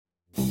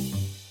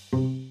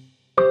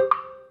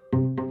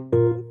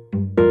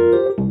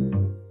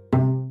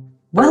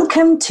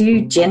Welcome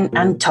to Gin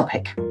and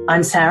Topic.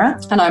 I'm Sarah.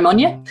 And I'm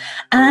Anya.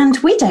 And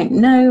we don't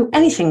know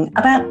anything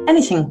about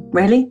anything,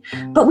 really,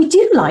 but we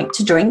do like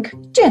to drink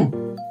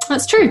gin.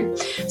 That's true.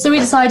 So we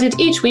decided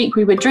each week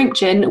we would drink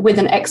gin with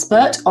an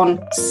expert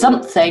on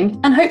something,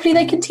 and hopefully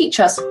they can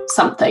teach us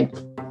something.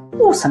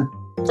 Awesome.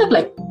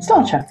 Lovely.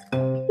 Starter.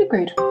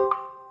 Agreed.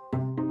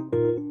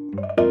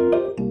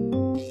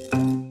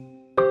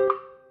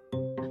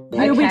 Who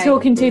are we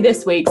talking to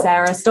this week,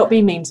 Sarah? Stop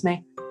being mean to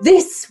me.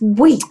 This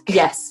week?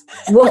 Yes.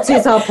 What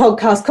is our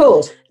podcast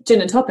called? Gin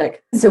and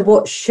Topic. So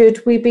what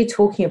should we be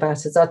talking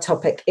about as our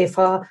topic if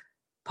our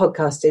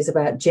podcast is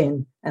about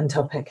gin and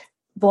topic?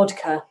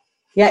 Vodka.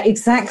 Yeah,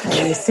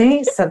 exactly. You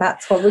see? So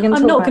that's what we're going to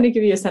talk about. I'm not going to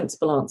give you a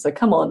sensible answer.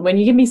 Come on. When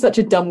you give me such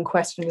a dumb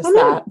question as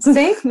that.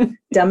 See?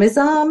 Dumb is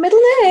our middle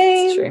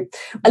name. It's true.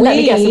 And let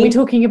me guess, are we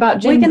talking about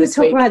gin We're going this to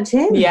talk week? about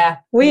gin. Yeah.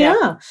 We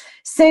are.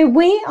 So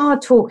we are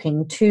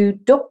talking to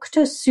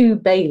Dr. Sue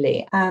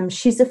Bailey.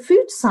 She's a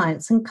food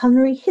science and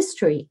culinary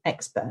history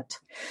expert.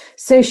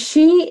 So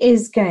she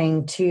is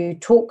going to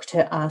talk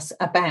to us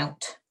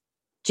about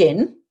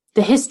gin.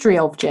 The history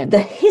of gin.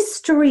 The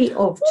history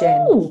of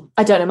gin. Ooh,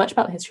 I don't know much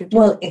about the history of gin.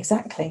 Well,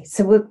 exactly.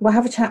 So we'll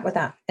have a chat with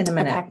that in a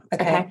minute.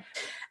 Okay.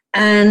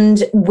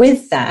 And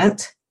with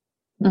that,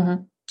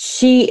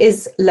 she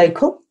is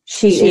local.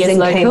 She is in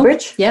local.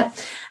 Cambridge. Yeah.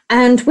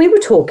 And we were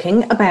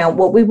talking about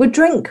what we would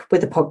drink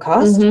with the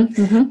podcast.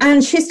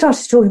 And she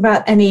started talking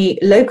about any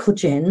local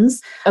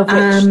gins. Of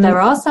which there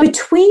are some.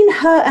 Between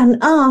her and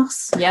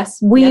us, yes,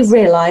 we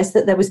realised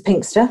that there was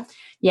Pinkster.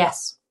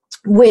 Yes.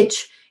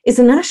 Which is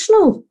a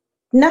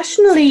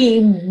nationally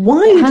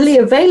widely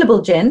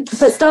available gin.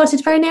 But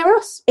started very near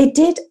us. It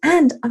did,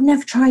 and I've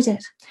never tried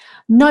it.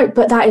 No,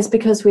 but that is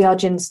because we are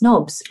gin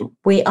snobs.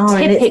 We are,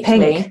 typically,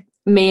 and it's pink.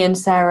 Me and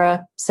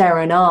Sarah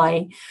and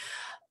I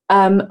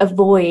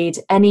avoid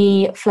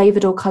any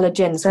flavoured or coloured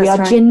gins. That's we are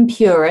right. Gin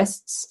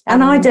purists.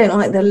 And I don't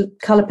like the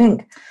colour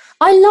pink.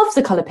 I love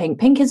the colour pink.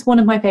 Pink is one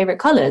of my favourite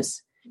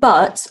colours.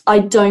 But I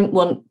don't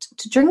want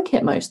to drink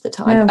it most of the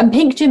time. No. And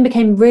pink gin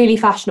became really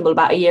fashionable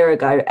about a year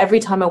ago. Every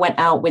time I went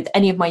out with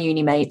any of my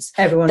uni mates,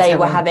 they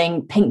were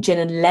having pink gin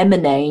and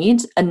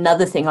lemonade.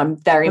 Another thing I'm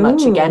very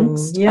much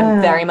against. Yeah.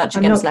 I'm very much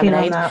against not keen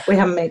lemonade. on that. We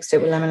haven't mixed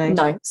it with lemonade.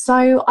 No.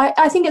 So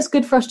I think it's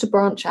good for us to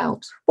branch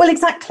out. Well,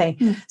 exactly.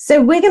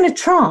 So we're going to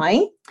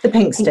try the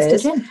Pinksters.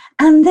 Pinkster gin.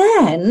 And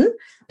then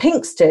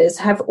Pinksters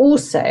have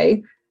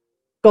also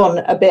gone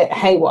a bit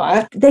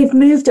haywire. They've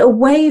moved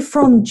away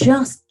from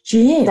just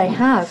gin. They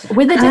have.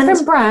 With a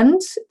different brand.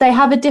 They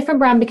have a different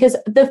brand because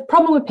the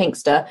problem with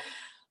Pinkster,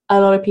 a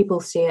lot of people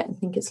see it and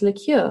think it's a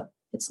liqueur.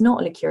 It's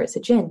not a liqueur, it's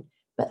a gin.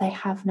 But they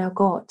have now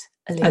got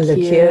a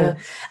liqueur.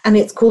 And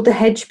it's called the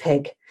Hedge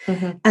Pig.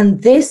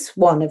 And this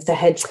one of the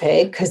Hedge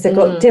Pig, because they've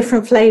got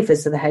different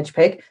flavours of the Hedge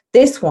Pig,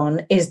 this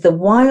one is the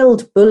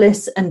Wild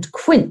Bullace and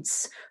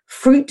Quince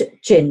Fruit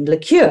Gin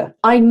Liqueur.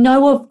 I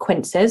know of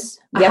Quinces.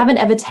 I haven't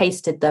ever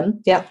tasted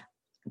them. Yeah.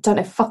 Don't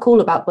know fuck all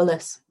about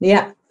Bullace.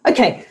 Yeah.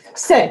 Okay,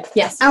 so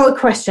yes, our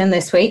question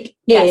this week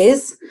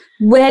is,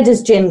 where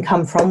does gin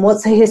come from?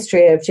 What's the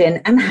history of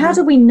gin? And how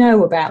do we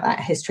know about that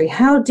history?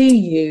 How do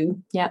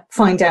you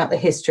find out the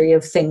history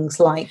of things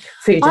like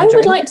food and drink? I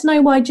would like to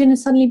know why gin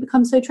has suddenly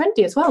become so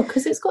trendy as well,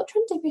 because it's got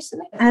trendy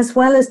recently. As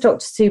well as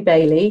Dr. Sue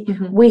Bailey,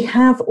 we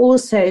have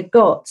also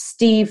got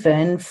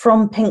Stephen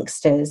from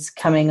Pinksters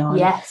coming on.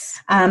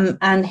 Yes.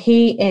 And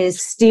he is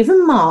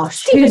Stephen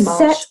Marsh, who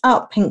set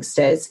up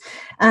Pinksters.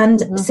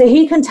 And so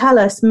he can tell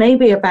us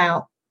maybe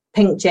about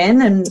pink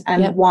gin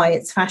and why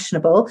it's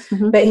fashionable,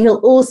 but he'll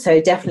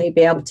also definitely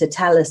be able to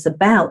tell us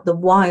about the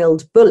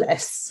Wild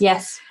Bullace.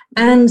 Yes.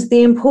 And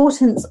the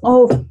importance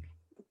of,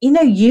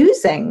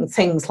 using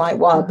things like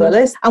Wild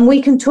Bullace. And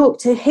we can talk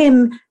to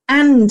him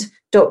and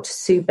Dr.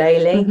 Sue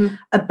Bailey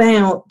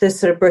about the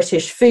sort of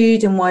British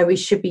food and why we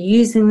should be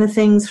using the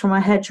things from our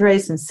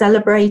hedgerows and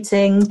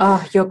celebrating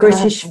your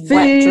British food.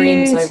 Wet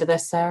dreams over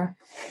this, Sarah.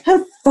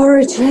 And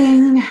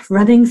foraging,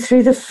 running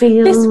through the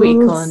fields. This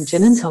week on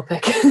Gin and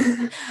Topic.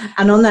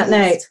 And on that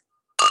note,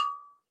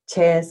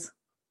 cheers.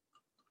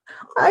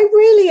 I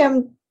really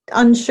am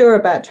unsure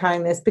about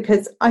trying this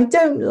because I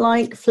don't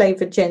like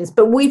flavoured gins,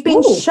 but we've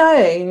been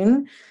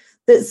shown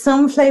that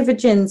some flavoured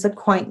gins are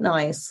quite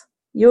nice.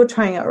 You're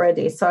trying it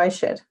already, so I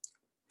should.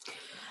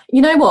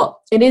 You know what?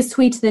 It is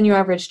sweeter than your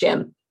average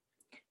gin,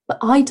 but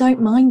I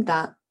don't mind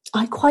that.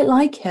 I quite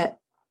like it.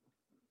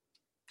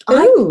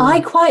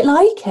 I quite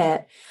like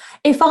it.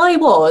 If I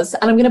was,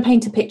 and I'm going to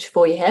paint a picture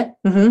for you here,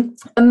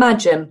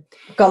 imagine.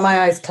 Got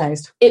my eyes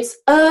closed. It's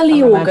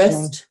early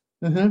August.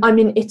 I'm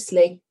in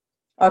Italy.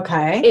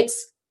 Okay.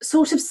 It's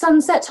sort of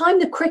sunset time.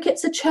 The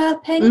crickets are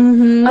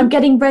chirping. I'm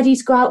getting ready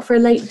to go out for a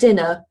late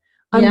dinner.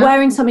 I'm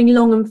wearing something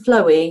long and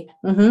flowy.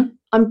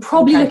 I'm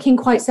probably looking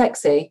quite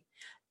sexy.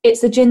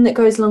 It's a gin that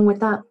goes along with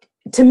that.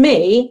 To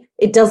me,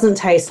 it doesn't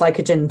taste like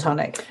a gin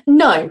tonic.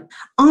 No.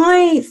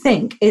 I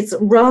think it's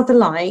rather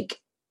like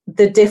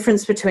the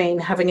difference between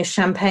having a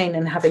champagne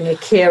and having a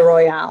Kir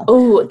Royale.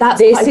 Oh,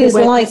 this is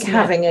like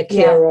having a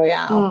Kir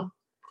Royale.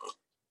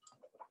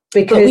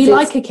 Because we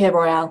like a Kir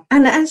Royale.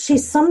 And actually,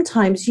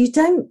 sometimes you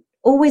don't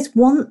always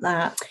want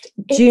that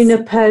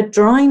juniper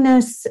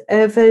dryness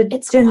of a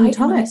gin and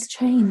tonic. Nice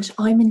change.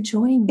 I'm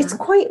enjoying that. It's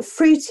quite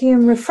fruity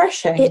and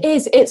refreshing. It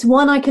is. It's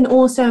one I can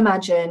also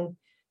imagine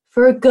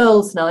for a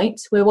girls'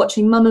 night. We're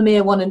watching Mamma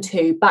Mia 1 and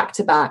 2 back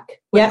to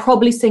back. We're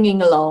probably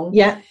singing along.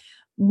 Yeah.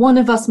 One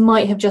of us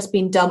might have just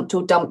been dumped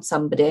or dumped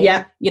somebody.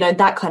 Yeah. You know,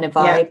 that kind of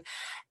vibe. Yeah.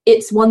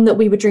 It's one that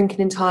we would drink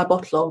an entire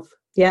bottle of.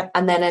 Yeah.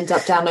 And then end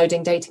up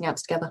downloading dating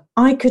apps together.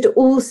 I could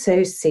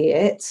also see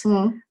it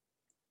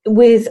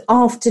with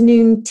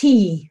afternoon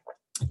tea.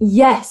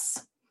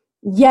 Yes.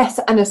 Yes.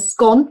 And a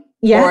scone.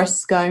 Yeah. Or a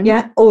scone.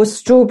 Yeah. Or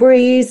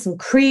strawberries and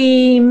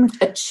cream.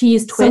 A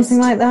cheese twist. Something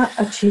like that.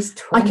 A cheese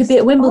twist. I could be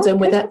at Wimbledon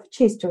with it. A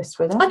cheese twist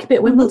with it. I could be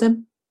at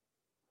Wimbledon.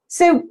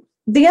 So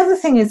the other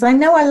thing is, I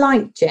know I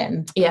like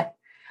gin. Yeah.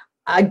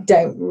 I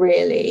don't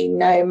really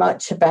know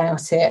much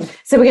about it.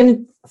 So we're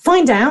going to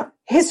find out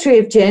history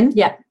of gin.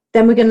 Yeah.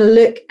 Then we're going to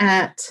look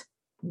at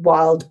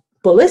wild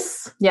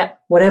bullace. Yeah.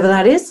 Whatever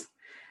that is.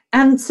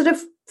 And sort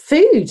of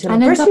food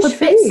and British end up a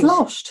bit food.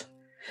 sloshed.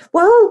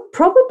 Well,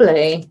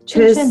 probably,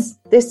 because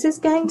this is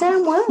going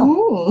down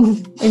well.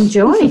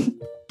 Enjoy.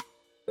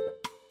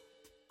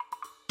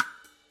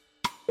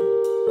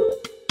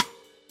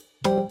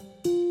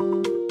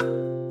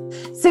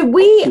 So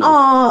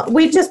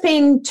we've just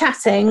been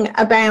chatting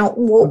about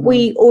what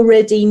we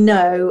already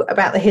know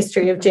about the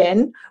history of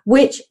gin,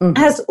 which,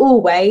 as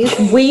always,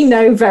 we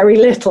know very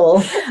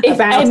little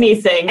about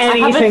anything. I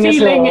have a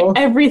feeling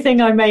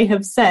everything I may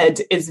have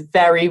said is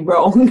very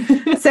wrong.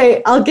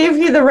 So I'll give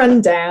you the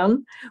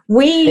rundown.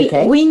 We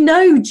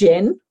know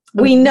gin.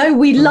 We know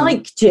we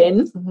like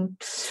gin.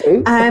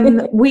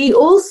 We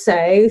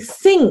also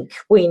think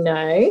we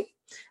know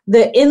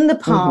that in the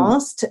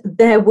past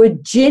there were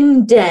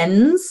gin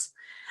dens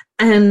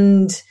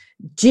and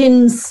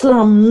gin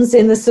slums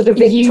in the sort of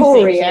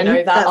Victorian. You know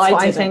that. That's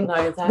what I think.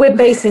 Know that. We're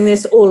basing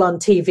this all on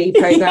TV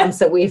programs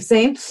that we've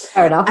seen.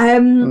 Fair enough.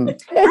 And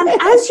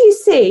as you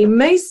see,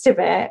 most of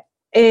it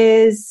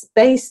is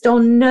based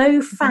on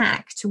no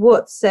fact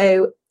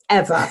whatsoever.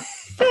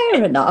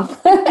 Fair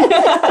enough.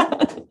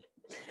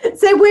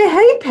 So we're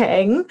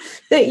hoping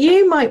that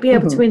you might be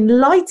able to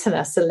enlighten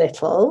us a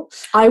little.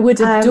 I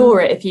would adore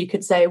it if you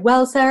could say,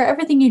 well, Sarah,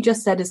 everything you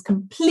just said is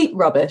complete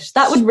rubbish.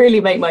 That would really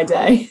make my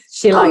day.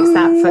 She likes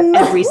that for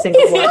every single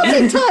it's one. Not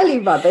entirely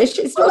rubbish.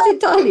 It's not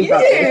entirely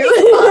rubbish.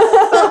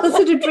 But the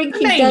sort of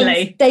drinking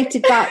dens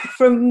dated back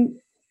from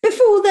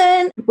before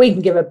then. We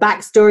can give a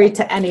backstory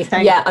to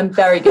anything. Yeah, I'm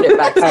very good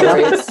at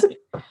backstories.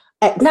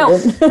 Excellent. Now,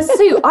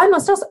 Sue, I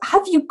must ask,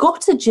 have you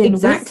got a gin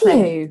with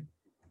you?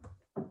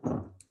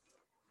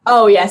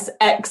 Oh, yes,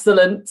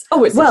 excellent.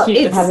 Oh, it's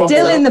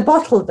still in the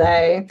bottle,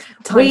 though.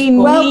 We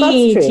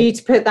need you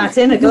to put that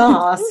in a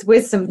glass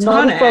with some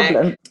tonic. Not a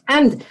problem.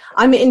 And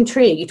I'm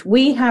intrigued.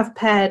 We have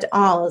paired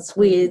ours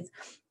with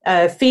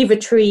Fever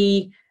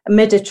Tree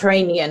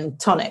Mediterranean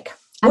tonic.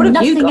 What and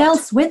nothing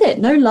else with it.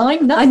 No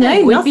lime, nothing.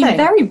 I know, We've been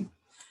very...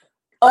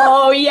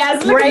 Oh,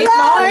 yes, great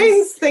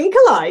minds think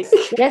alike.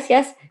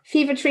 Yes.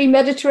 Fever Tree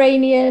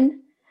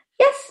Mediterranean.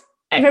 Yes.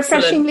 Excellent.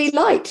 Refreshingly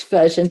light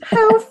version.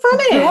 How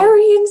funny.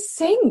 Very in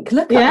sync.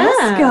 Look at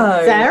us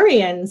go.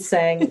 Very in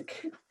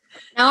sync.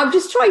 Now, I'm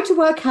just trying to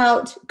work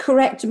out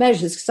correct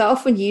measures because I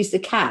often use the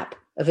cap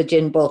of a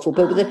gin bottle,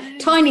 but with a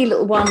tiny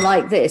little one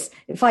like this,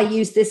 if I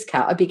use this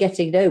cap, I'd be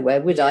getting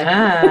nowhere, would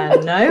I?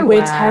 No,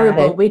 we're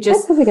terrible. We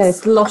just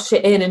slosh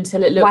it in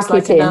until it looks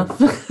like enough.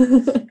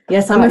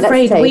 Yes, I'm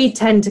afraid we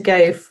tend to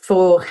go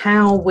for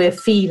how we're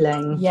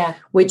feeling,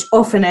 which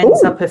often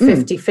ends up a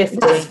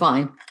 50-50. That's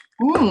fine.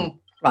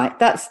 Right,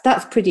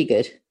 that's pretty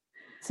good.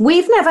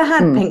 We've never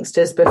had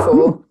Pinksters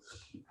before.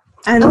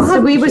 And so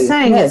we were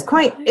saying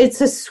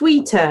it's a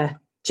sweeter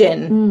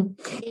gin.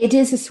 It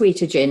is a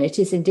sweeter gin. It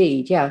is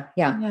indeed. Yeah.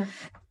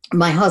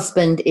 My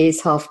husband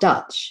is half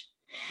Dutch.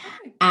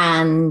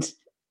 And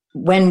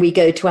when we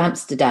go to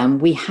Amsterdam,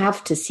 we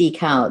have to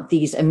seek out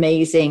these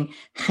amazing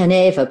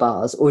Geneva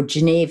bars or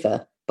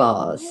Geneva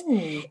bars.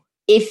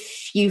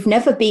 If you've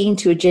never been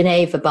to a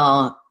Geneva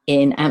bar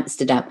in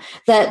Amsterdam,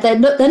 they're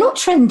not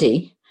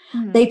trendy.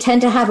 They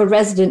tend to have a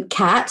resident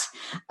cat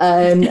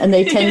and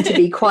they tend to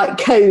be quite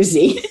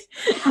cozy,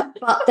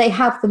 but they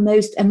have the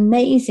most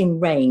amazing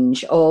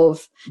range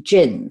of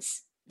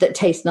gins that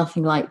taste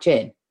nothing like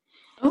gin.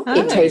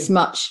 It tastes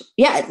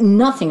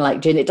nothing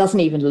like gin. It doesn't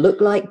even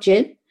look like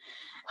gin.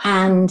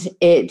 And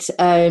it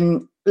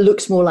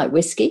looks more like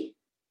whiskey.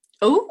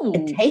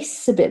 It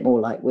tastes a bit more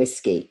like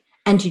whiskey.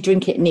 And you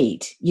drink it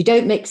neat. You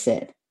don't mix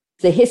it.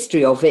 The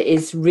history of it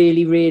is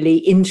really, really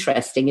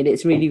interesting, and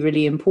it's really,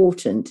 really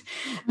important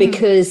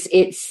because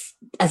it's,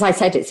 as I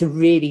said, it's a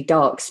really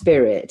dark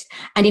spirit.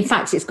 And in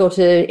fact, it's got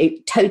a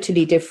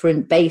totally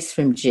different base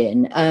from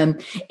gin.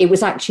 It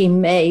was actually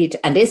made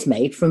and is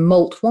made from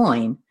malt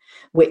wine,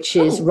 which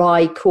is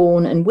rye,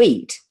 corn and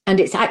wheat. And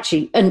it's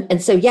actually,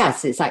 and so,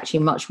 yes, it's actually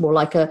much more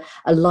like a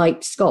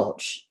light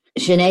Scotch.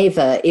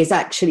 Geneva is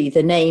actually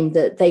the name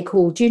that they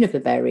call juniper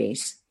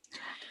berries.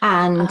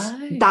 And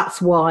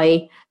that's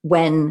why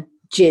when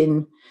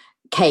gin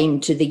came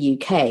to the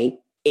UK,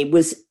 it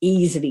was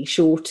easily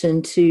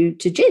shortened to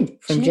gin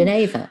from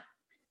Geneva.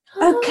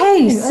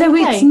 Okay, so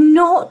it's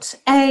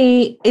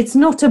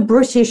not a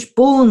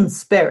British-born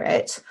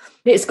spirit.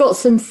 It's got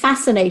some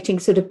fascinating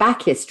sort of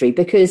back history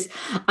because,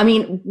 I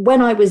mean,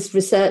 when I was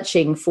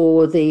researching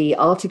for the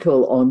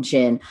article on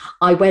gin,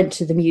 I went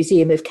to the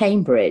Museum of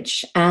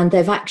Cambridge, and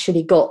they've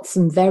actually got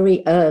some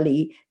very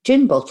early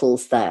gin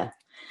bottles there.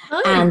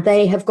 Oh. And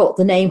they have got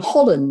the name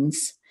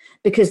Hollands,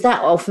 because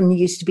that often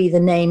used to be the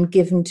name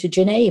given to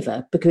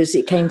Geneva because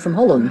it came from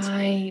Holland.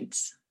 Right.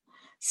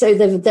 So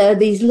there are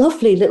these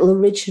lovely little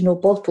original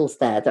bottles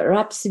there that are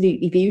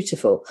absolutely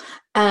beautiful.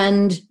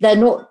 And they're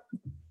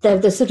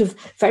the sort of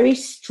very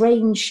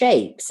strange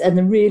shapes and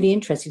the really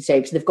interesting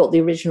shapes. They've got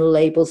the original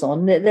labels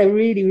on. They're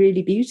really,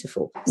 really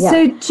beautiful. Yeah.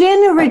 So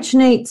gin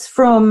originates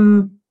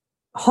from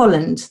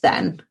Holland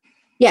then?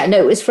 Yeah, no,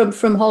 it was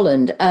from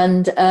Holland.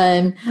 And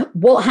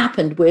what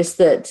happened was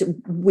that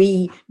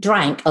we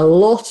drank a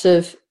lot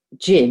of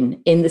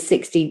gin in the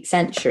 16th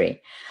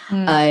century.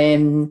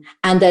 And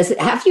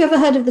have you ever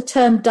heard of the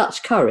term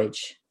Dutch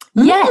courage?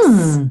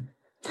 Yes.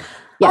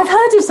 Yeah. I've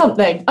heard of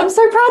something. I'm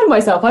so proud of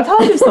myself. I've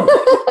heard of something.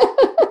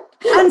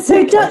 And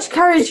so Dutch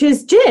courage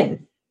is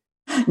gin?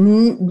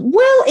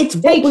 Well, it's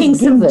taking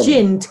some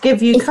gin to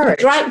give you courage.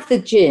 If you drank the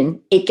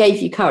gin, it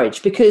gave you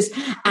courage because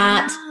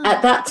at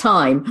that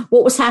time,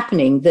 what was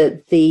happening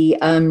that the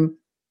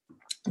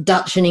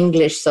Dutch and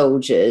English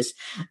soldiers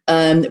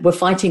were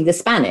fighting the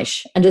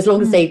Spanish, and as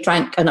long as they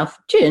drank enough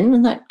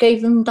gin, that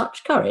gave them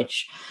Dutch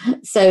courage.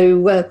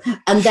 So,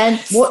 and then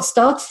what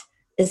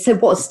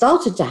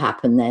started to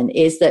happen then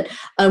is that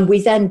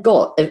we then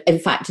got, in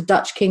fact, a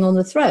Dutch king on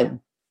the throne.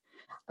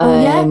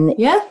 William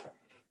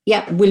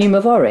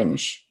of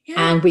Orange,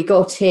 and we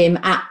got him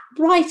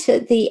right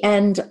at the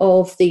end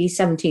of the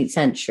 17th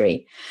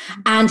century,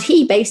 and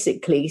he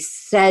basically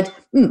said,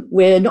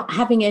 "We're not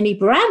having any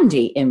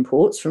brandy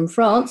imports from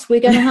France. We're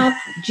going to have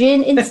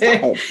gin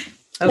instead."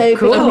 So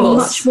becoming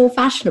much more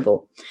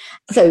fashionable.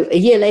 So a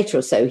year later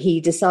or so, he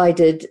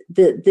decided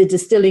that the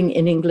distilling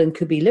in England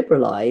could be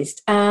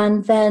liberalised,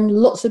 and then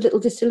lots of little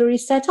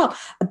distilleries set up,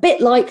 a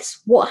bit like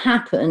what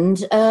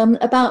happened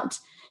about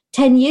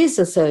 10 years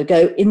or so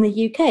ago in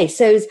the UK.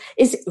 So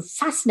it's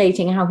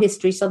fascinating how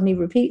history suddenly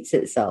repeats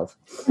itself.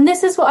 And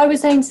this is what I was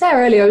saying to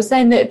Sarah earlier. I was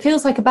saying that it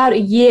feels like about a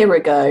year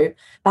ago,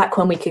 back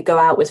when we could go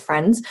out with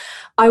friends,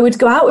 I would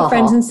go out with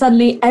friends and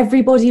suddenly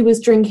everybody was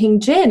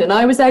drinking gin. And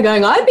I was there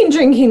going, I've been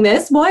drinking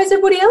this. Why is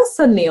everybody else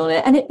suddenly on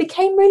it? And it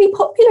became really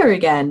popular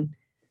again.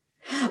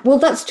 Well,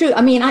 that's true.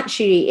 I mean,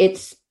 actually,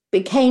 it's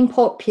became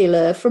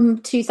popular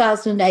from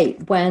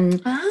 2008 when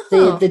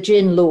the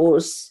gin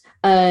laws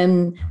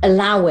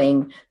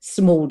allowing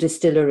small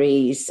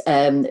distilleries,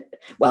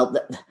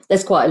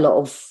 there's quite a lot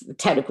of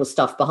technical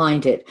stuff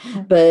behind it,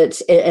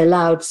 but it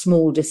allowed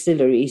small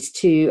distilleries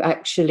to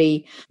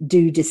actually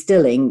do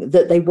distilling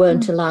that they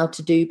weren't allowed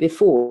to do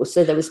before.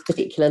 So there was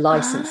particular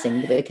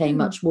licensing that became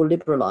much more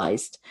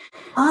liberalised.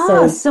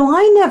 So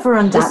I never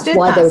understood that's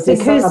why there was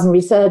this sudden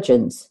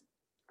resurgence.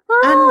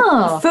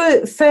 And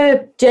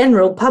for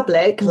general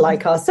public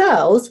like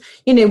ourselves,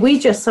 we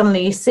just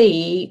suddenly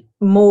see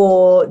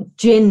more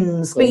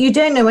gins, but you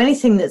don't know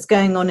anything that's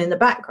going on in the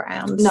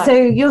background. No. So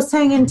you're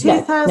saying in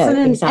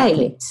 2008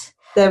 exactly.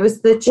 There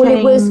was the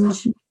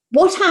change.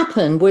 What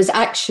happened was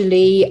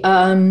actually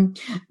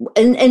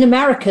in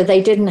America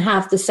they didn't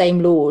have the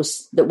same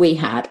laws that we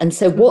had, and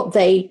so what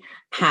they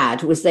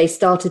had was they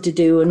started to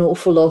do an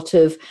awful lot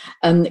of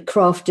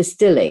craft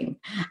distilling,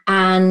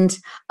 and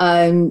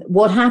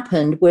what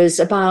happened was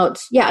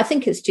about I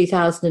think it's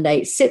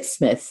 2008,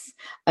 Sipsmith,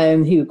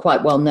 who are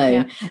quite well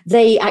known,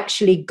 they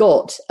actually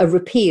got a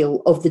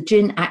repeal of the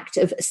Gin Act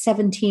of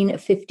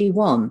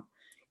 1751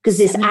 because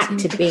this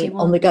act had been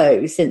on the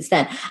go since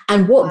then.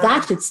 And what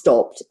that had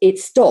stopped, it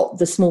stopped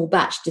the small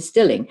batch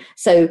distilling.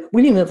 So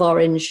William of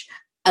Orange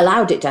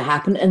allowed it to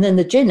happen. And then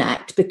the Gin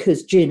Act,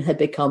 because gin had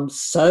become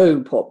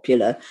so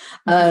popular,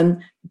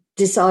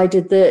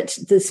 decided that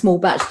the small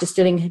batch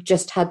distilling had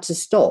just had to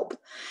stop.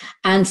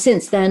 And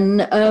since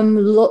then,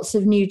 lots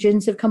of new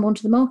gins have come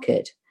onto the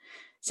market.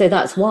 So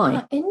that's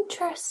why.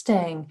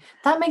 Interesting.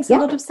 That makes a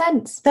lot of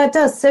sense. That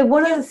does. So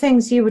one of the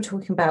things you were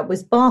talking about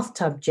was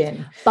bathtub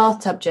gin.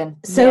 Bathtub gin.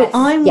 So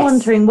I'm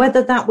wondering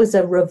whether that was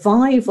a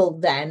revival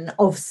then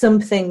of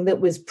something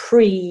that was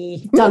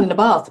done in a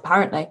bath,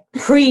 apparently.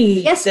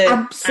 Yes,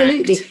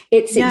 absolutely. Act.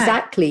 It's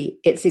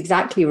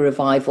exactly a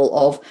revival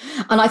of,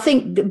 and I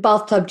think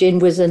bathtub gin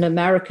was an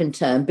American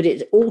term, but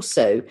it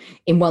also,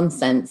 in one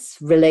sense,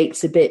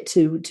 relates a bit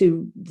to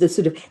the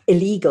sort of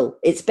illegal.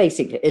 It's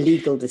basically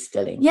illegal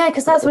distilling. Yeah,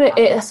 because that's what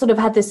it sort of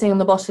had this thing on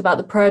the bottle about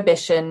the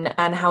prohibition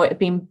and how it had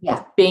been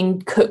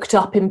being cooked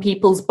up in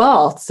people's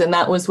baths, and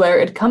that was where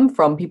it had come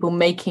from, people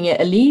making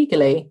it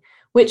illegally,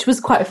 which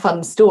was quite a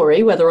fun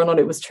story, whether or not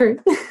it was true.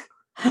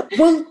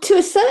 Well, to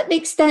a certain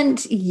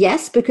extent,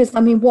 yes, because, I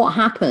mean, what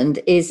happened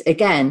is,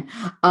 again,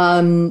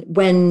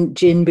 when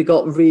gin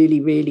got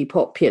really, really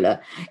popular,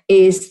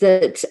 is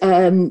that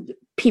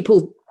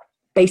people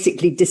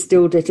basically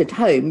distilled it at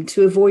home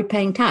to avoid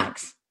paying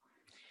tax.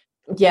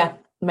 Yeah.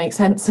 Makes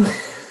sense.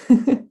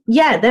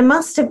 Yeah, there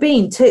must have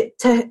been to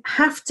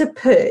have to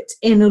put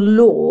in a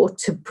law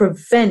to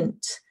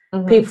prevent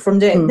people from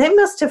doing. They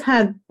must have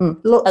had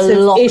lots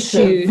of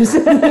issues.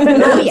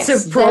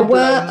 Yes, there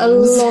were a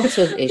lot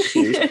of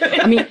issues.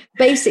 I mean,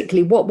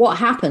 basically, what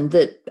happened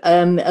that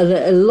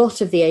a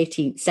lot of the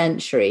 18th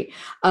century,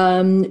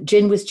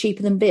 gin was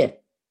cheaper than beer.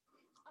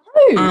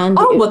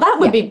 Well, that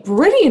would be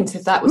brilliant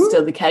if that was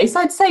still the case.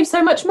 I'd save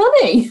so much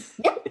money.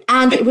 Yeah.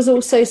 And it was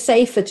also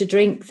safer to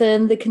drink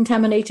than the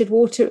contaminated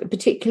water,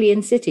 particularly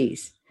in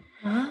cities.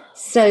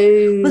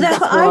 So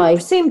that's why I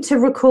seem to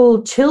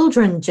recall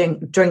children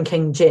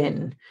drinking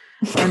gin.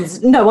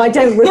 And no, I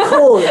don't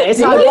recall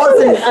it. I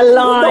wasn't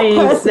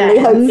alive then.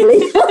 Hopefully.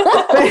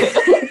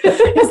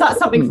 Is that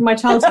something from my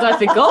childhood I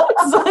forgot?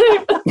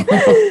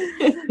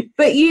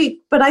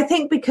 But I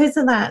think because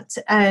of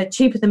that,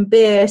 cheaper than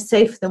beer,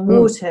 safer than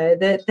water,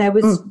 that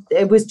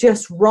it was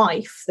just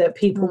rife that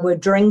people were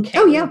drinking.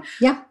 Oh yeah.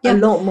 A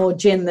lot more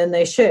gin than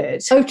they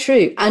should. So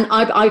true, and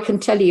I can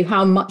tell you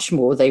how much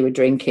more they were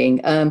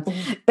drinking.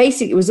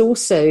 Basically, it was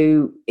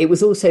also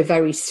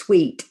very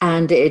sweet,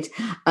 and it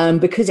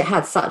because it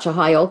had such a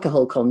high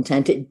alcohol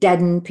content, it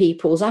deadened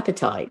people's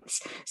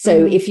appetites.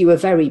 So if you were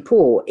very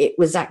poor, it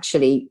was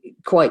actually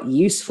quite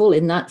useful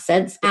in that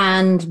sense.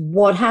 And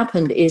what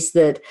happened is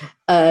that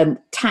the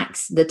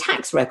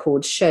tax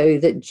records show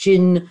that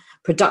gin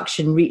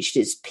production reached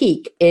its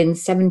peak in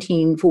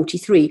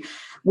 1743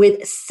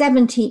 with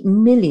 70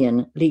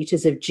 million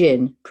litres of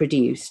gin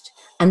produced.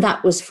 And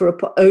that was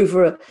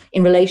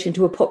in relation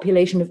to a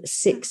population of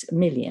 6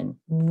 million.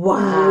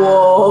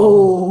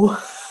 Wow.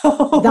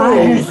 Whoa.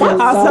 That's a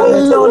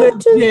lot of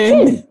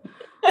gin.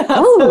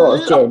 A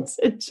lot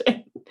of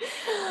gin.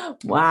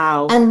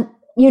 Wow. And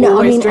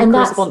always drink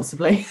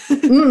responsibly.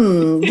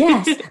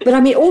 Yes, but I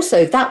mean,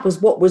 also that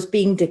was what was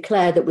being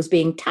declared that was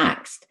being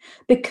taxed,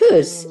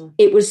 because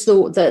it was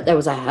thought that there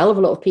was a hell of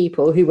a lot of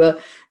people who were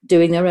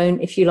doing their own,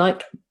 if you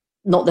like,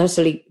 not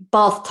necessarily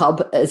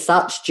bathtub as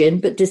such gin,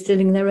 but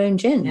distilling their own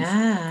gins.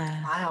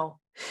 Yeah. Wow.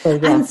 So,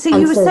 yeah. And so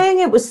you were saying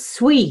it was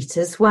sweet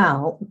as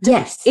well.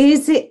 Yes.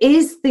 Is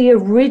the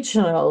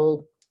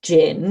original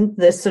gin,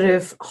 the sort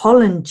of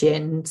Holland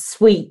gin,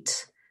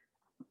 sweet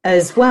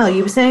as well?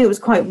 You were saying it was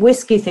quite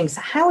whiskey things.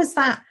 So how is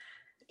that?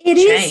 It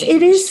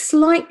is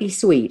slightly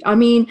sweet. I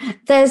mean,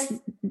 there's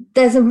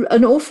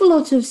an awful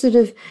lot of sort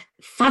of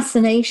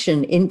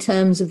fascination in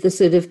terms of the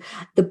sort of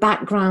the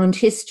background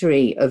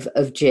history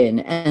of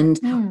gin and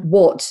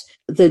what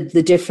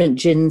the different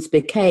gins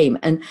became.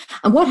 And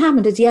what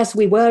happened is, yes,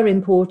 we were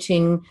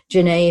importing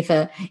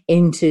Genever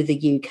into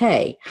the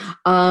UK.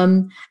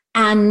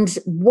 And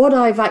what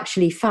I've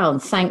actually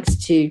found, thanks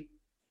to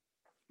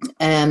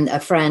a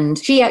friend,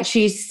 she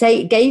actually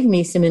gave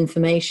me some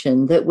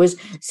information that was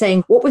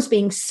saying what was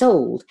being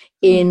sold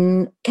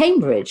in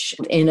Cambridge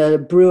in a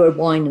brewer,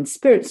 wine and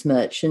spirits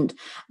merchant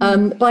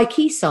by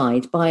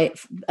Quayside,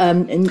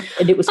 and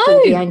it was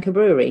called the Anchor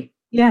Brewery.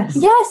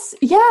 Yes.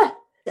 Yeah.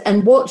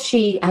 And what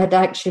she had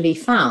actually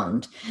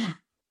found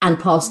and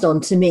passed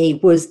on to me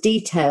was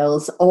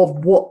details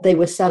of what they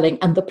were selling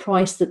and the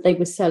price that they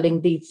were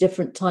selling these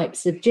different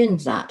types of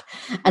gins at.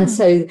 And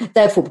so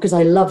therefore, because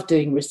I love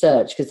doing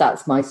research, because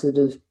that's my sort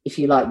of, if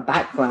you like,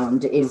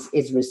 background is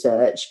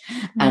research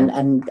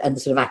and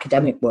sort of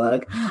academic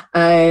work,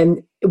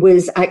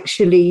 was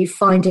actually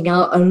finding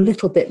out a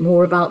little bit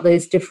more about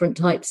those different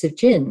types of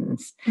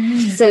gins.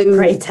 So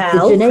pray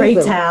tell.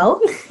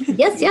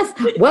 Yes.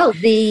 Well,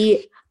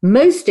 the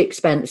most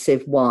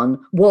expensive one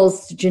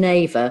was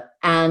Genever,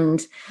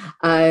 and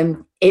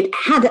it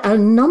had a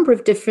number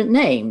of different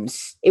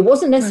names. It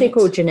wasn't necessarily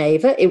called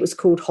Genever, it was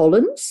called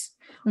Hollands,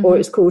 or it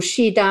was called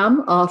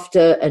Schiedam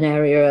after an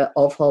area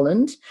of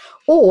Holland,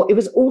 or it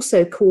was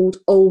also called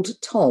Old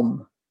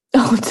Tom.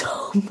 Old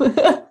Tom.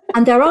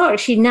 And there are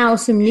actually now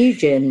some new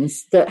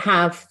gins that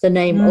have the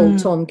name Old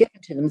Tom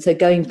given to them, so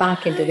going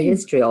back into the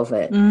history of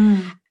it.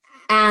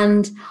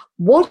 And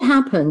what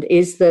happened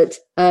is that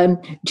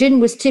gin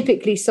was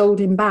typically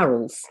sold in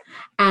barrels.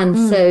 And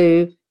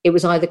so it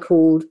was either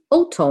called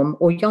Old Tom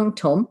or Young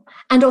Tom,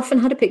 and often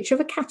had a picture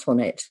of a cat on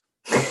it.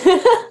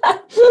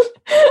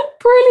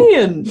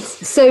 Brilliant.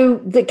 So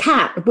the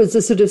cat was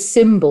a sort of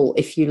symbol,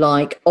 if you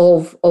like,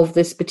 of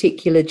this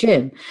particular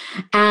gin.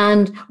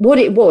 And what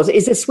it was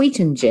is a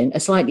sweetened gin, a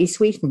slightly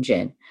sweetened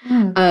gin.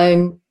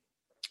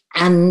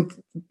 And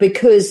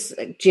because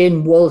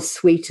gin was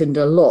sweetened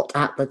a lot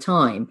at the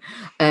time,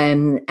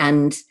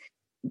 and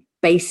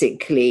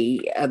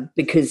basically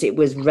because it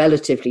was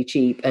relatively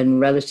cheap and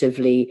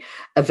relatively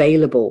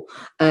available,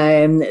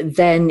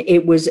 then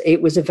it was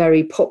a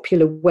very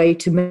popular way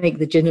to make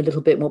the gin a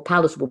little bit more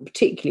palatable,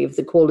 particularly if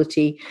the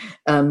quality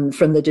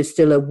from the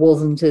distiller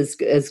wasn't as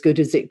good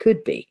as it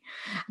could be.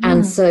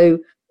 And so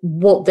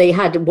what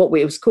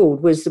it was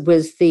called was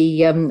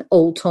the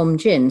Old Tom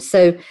gin.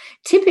 So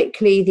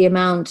typically the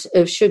amount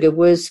of sugar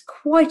was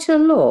quite a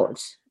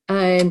lot.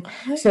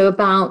 So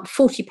about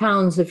 40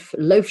 pounds of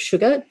loaf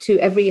sugar to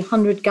every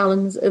 100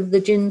 gallons of the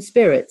gin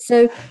spirit.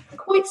 So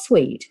quite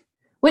sweet.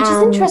 Which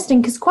is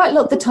interesting because quite a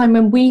lot of the time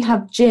when we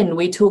have gin,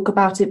 we talk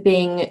about it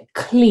being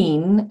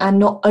clean and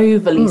not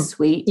overly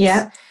sweet.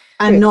 Yeah.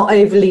 And not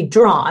overly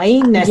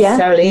dry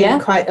necessarily. In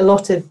quite a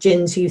lot of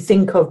gins you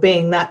think of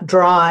being that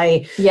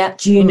dry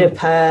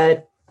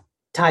juniper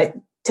type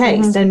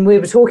taste. And we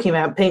were talking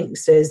about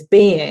pinks as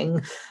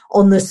being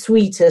on the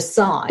sweeter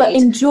side. But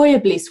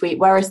enjoyably sweet,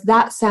 whereas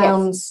that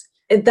sounds...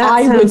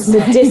 That sounds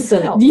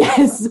medicinal.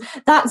 Yes,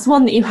 that's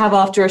one that you have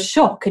after a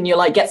shock and you're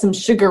like, get some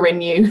sugar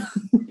in you.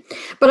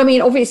 But I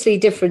mean, obviously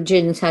different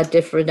gins had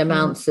different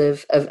amounts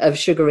of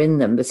sugar in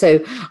them.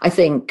 So I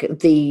think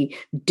the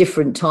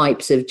different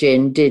types of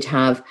gin did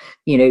have,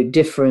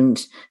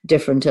 different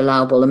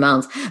allowable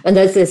amounts. And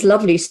there's this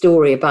lovely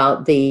story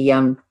about the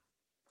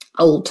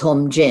Old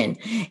Tom gin,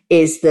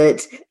 is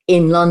that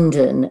in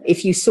London,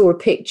 if you saw a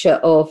picture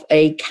of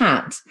a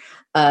cat,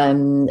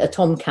 a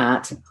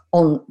tomcat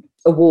on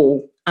a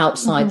wall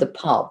outside the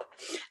pub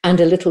and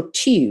a little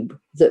tube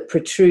that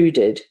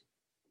protruded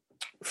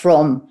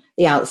from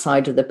the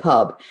outside of the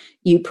pub,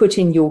 you put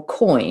in your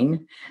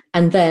coin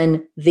and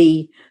then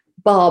the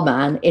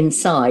barman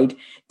inside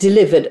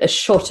delivered a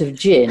shot of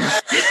gin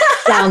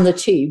down the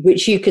tube,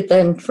 which you could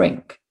then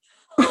drink.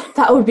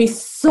 That would be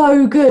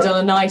so good on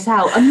a night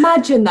out.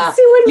 Imagine that.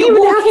 So when you're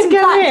walking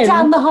back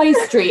down the high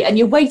street and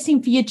you're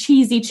waiting for your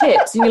cheesy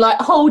chips and you're like,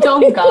 hold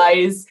on,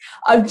 guys,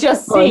 I've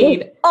just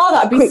seen. Oh,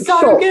 that'd be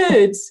so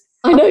good.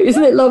 I know,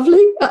 isn't it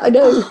lovely? I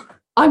know.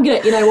 I'm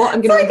going to, you know what,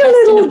 I'm going to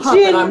invest in a pub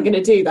and I'm going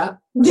to do that.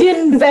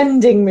 Gin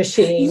vending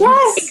machine.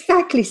 Yes.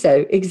 Exactly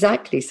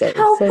so.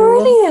 How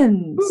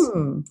brilliant.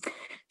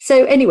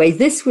 So anyway,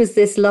 this was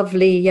this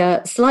lovely,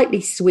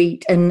 slightly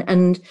sweet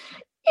and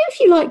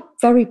if you like,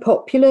 very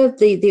popular,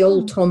 the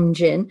Old Tom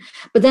gin.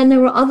 But then there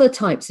were other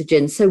types of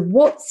gin. So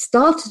what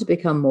started to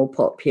become more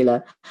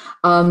popular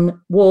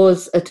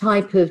was a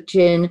type of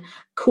gin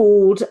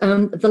called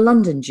the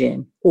London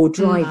gin or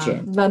dry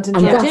gin. London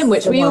gin,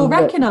 which we all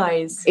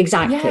recognise.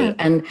 Exactly.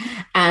 Yeah.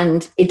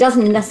 And it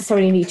doesn't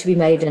necessarily need to be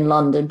made in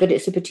London, but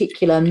it's a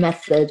particular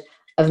method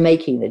of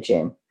making the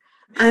gin.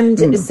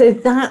 And so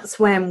that's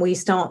when we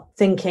start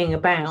thinking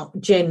about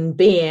gin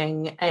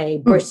being a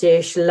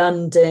British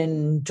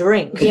London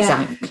drink.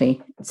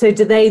 Exactly. So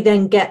do they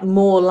then get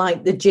more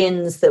like the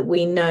gins that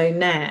we know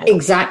now?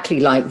 Exactly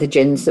like the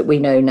gins that we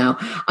know now.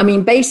 I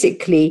mean,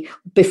 basically,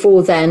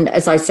 before then,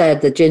 as I said,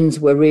 the gins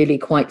were really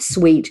quite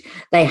sweet.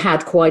 They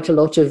had quite a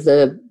lot of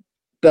the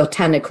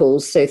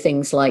botanicals, so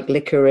things like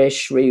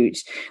licorice root,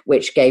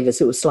 which gave a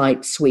sort of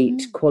slight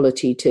sweet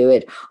quality to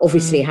it.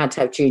 Obviously had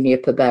to have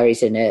juniper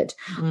berries in it.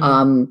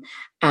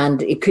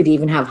 And it could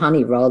even have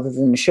honey rather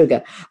than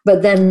sugar.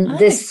 But then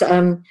this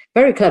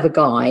very clever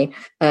guy,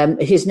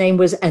 his name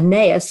was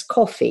Aeneas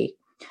Coffey.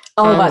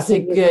 Oh, that's a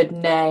good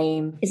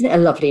name. Isn't it a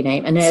lovely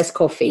name? Aeneas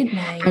Coffey.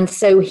 And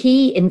so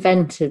he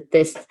invented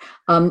this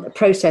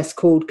process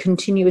called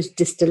continuous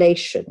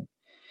distillation.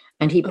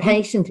 And he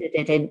patented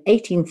it in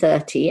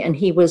 1830, and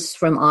he was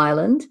from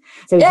Ireland.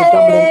 So he's a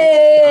Dublin.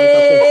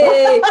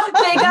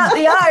 They got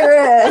the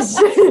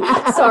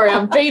Irish. Sorry,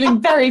 I'm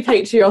feeling very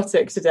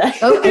patriotic today.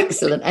 Oh,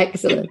 excellent.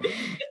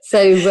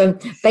 So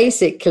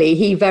basically,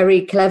 he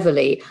very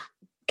cleverly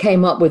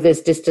came up with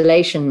this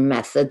distillation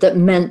method that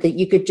meant that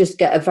you could just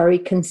get a very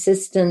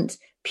consistent,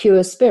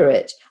 pure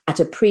spirit at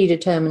a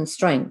predetermined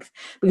strength.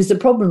 Because the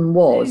problem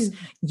was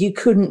you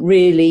couldn't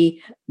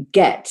really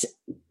get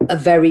a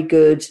very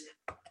good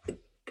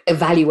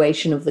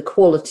evaluation of the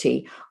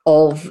quality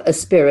of a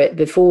spirit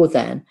before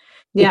then.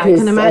 Yeah,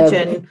 because, I can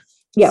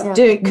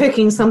imagine.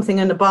 Cooking something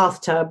in a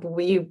bathtub,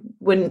 you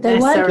wouldn't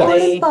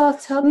necessarily.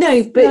 Bathtub.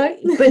 No, but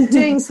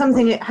doing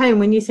something at home.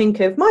 When you think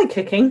of my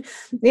cooking,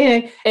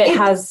 it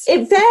varies.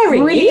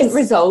 Brilliant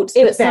results,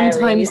 but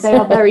sometimes they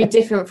are very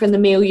different from the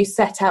meal you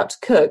set out to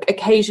cook.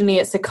 Occasionally,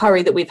 it's a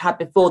curry that we've had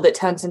before that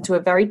turns into a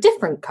very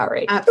different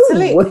curry.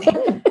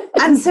 Absolutely.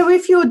 And so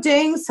if you're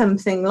doing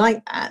something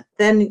like that,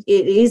 then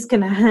it is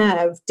going to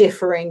have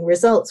differing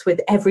results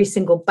with every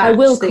single batch. I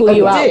will call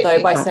you out,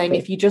 though, by saying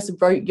if you just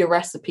wrote your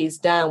recipes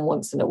down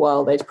once in a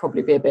while, they'd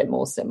probably be a bit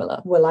more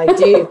similar. Well, I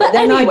do, but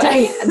then I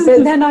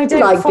don't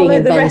like follow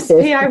the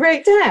recipe I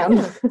wrote down.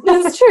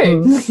 That's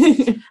true.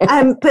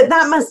 But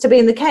that must have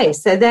been the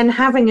case. So then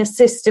having a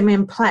system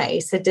in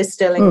place, a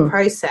distilling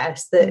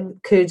process that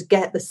could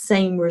get the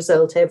same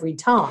result every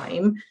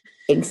time,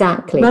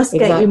 must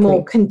get you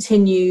more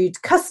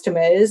continued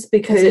customers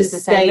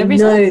because they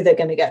know they're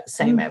going to get the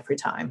same every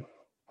time.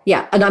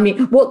 Yeah, and I mean,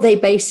 it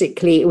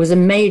was a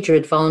major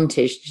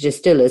advantage to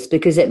distillers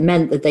because it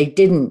meant that they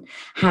didn't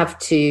have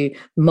to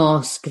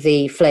mask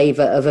the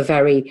flavour of a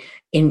very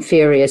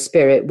inferior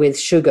spirit with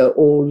sugar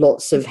or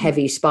lots of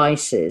heavy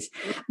spices,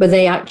 but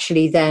they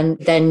actually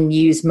then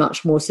use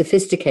much more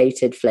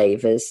sophisticated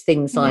flavours,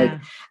 things like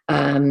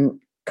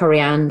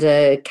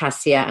coriander,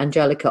 cassia,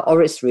 angelica,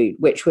 orris root,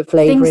 which were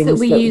flavourings things that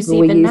we use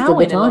even now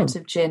in a lot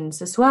of gins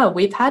as well.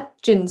 We've had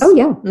gins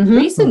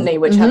recently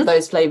which have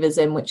those flavours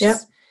in, which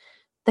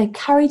they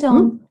carried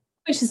on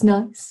Which is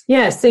nice.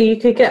 Yeah, so you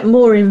could get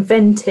more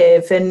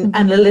inventive and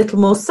a little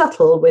more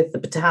subtle with the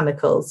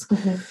botanicals.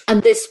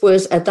 And this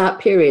was at that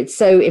period.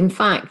 So in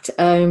fact,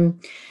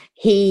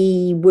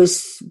 he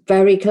was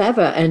very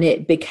clever and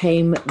it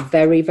became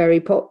very, very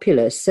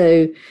popular.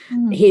 So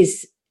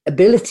his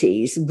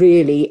abilities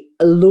really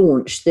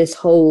launched this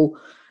whole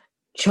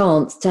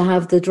chance to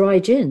have the dry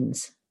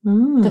gins.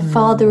 The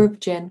father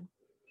of gin.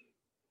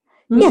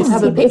 Yes,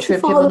 have a picture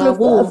of him on our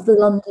wall. Of the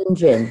London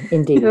gin,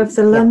 indeed. Of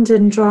the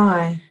London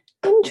Dry.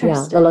 Interesting.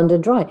 Yeah, the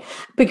London Dry.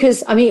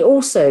 Because, I mean,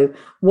 also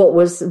what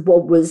was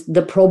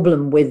the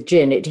problem with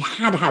gin? It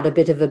had a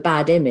bit of a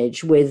bad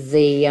image with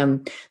the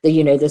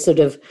sort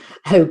of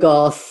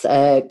Hogarth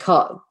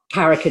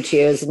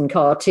caricatures and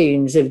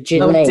cartoons of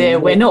Gin Lane. Oh dear,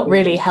 we're not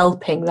really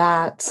helping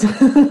that.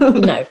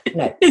 No.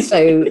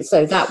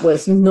 So that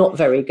was not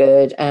very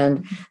good.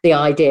 And the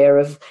idea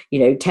of,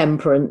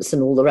 temperance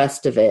and all the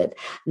rest of it.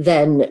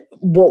 Then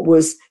what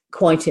was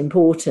quite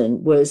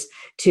important was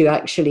to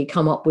actually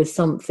come up with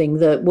something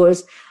that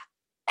was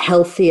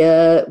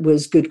healthier,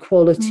 was good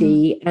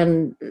quality,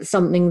 and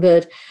something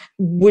that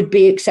would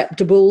be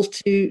acceptable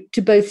to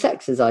both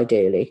sexes,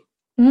 ideally.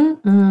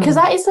 Because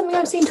that is something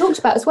I've seen talked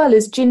about as well,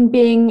 is gin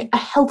being a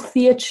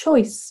healthier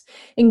choice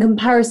in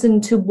comparison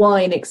to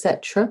wine,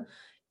 etc.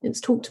 It's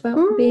talked about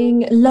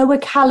being lower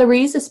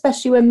calories,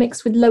 especially when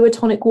mixed with lower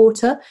tonic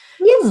water.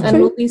 Yes,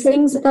 and all these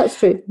things. That's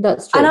true.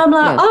 And I'm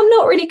like, I'm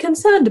not really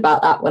concerned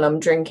about that when I'm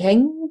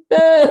drinking.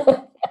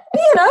 But,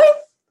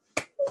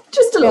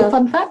 just a little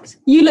fun fact.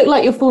 You look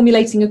like you're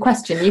formulating a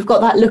question. You've got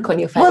that look on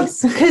your face.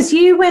 Well, because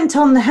you went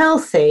on the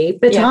healthy,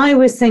 but I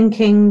was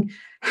thinking,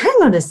 hang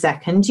on a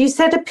second, you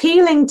said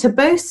appealing to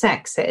both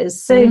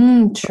sexes. So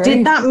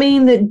did that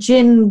mean that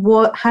gin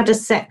had a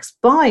sex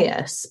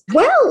bias?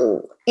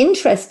 Well,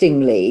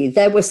 interestingly,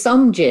 there were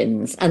some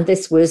gins, and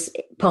this was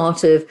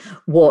part of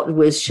what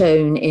was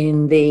shown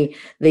in the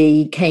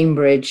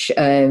Cambridge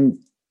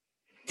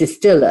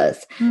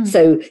distillers.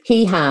 So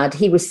he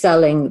was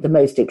selling the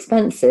most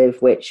expensive,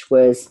 which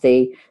was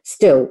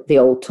still the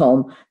Old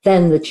Tom.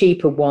 Then the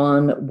cheaper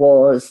one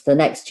the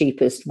next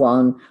cheapest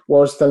one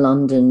was the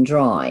London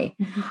Dry.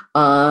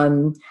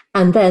 And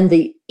then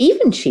the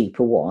even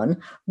cheaper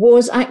one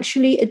was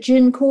actually a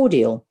gin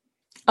cordial.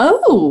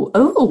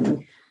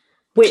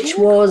 Which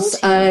was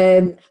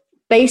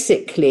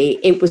basically,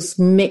 it was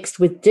mixed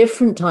with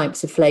different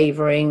types of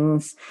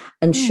flavorings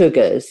and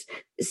sugars.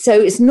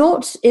 So it's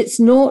not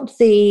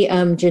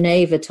the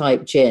Geneva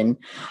type gin,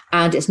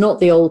 and it's not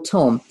the Old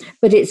Tom,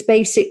 but it's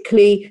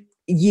basically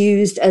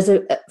used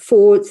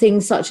for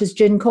things such as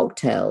gin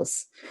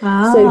cocktails.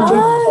 So gin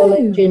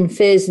tonic, gin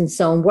fizz and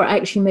so on were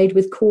actually made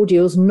with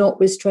cordials, not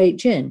with straight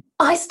gin.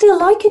 I still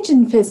like a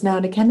gin fizz now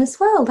and again as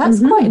well. That's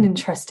quite an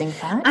interesting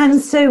fact.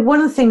 And so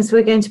one of the things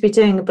we're going to be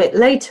doing a bit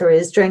later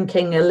is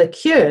drinking a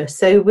liqueur.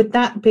 So would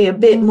that be a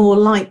bit more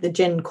like the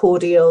gin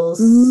cordials?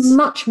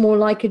 Much more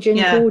like a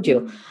gin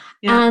cordial.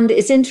 Yeah. And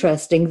it's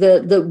interesting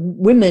that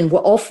women were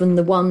often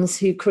the ones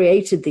who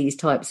created these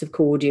types of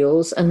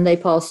cordials, and they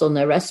passed on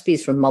their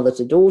recipes from mother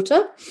to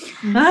daughter.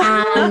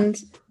 And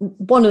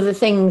one of the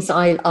things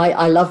I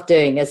love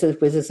doing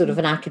with a sort of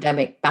an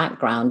academic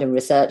background and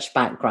research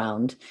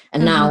background,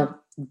 and now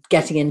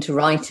getting into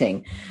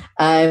writing,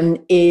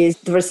 is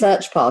the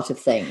research part of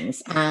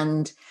things.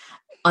 And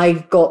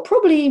I've got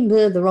probably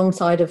the wrong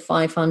side of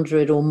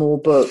 500 or more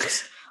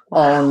books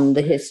on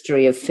the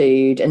history of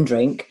food and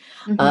drink,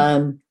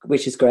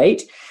 which is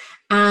great.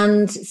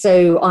 And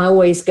so I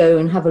always go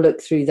and have a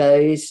look through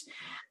those.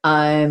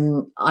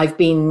 I've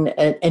been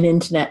an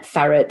internet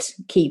ferret,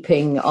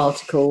 keeping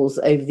articles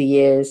over the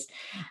years.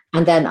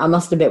 And then I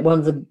must admit, one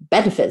of the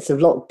benefits of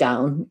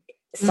lockdown,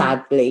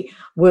 sadly,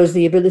 was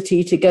the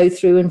ability to go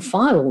through and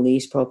file all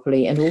these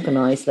properly and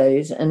organise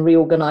those and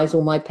reorganise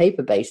all my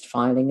paper-based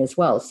filing as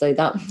well. So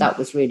that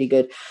was really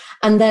good.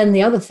 And then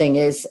the other thing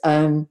is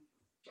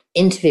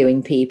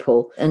interviewing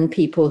people, and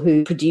people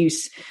who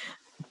produce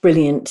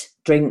brilliant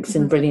drinks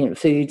and brilliant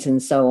foods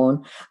and so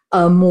on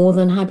are more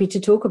than happy to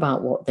talk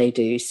about what they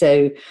do.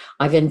 So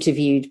I've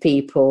interviewed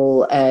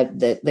people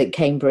that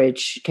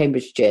Cambridge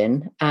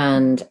Gin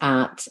and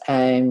at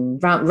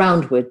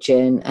Roundwood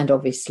Gin, and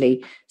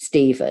obviously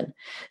Stephen.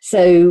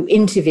 So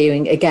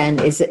interviewing again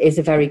is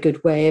a very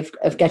good way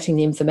of getting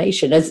the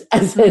information, as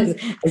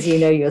you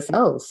know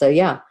yourself. So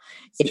yeah.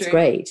 It's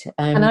great.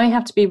 And I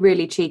have to be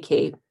really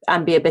cheeky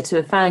and be a bit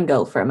of a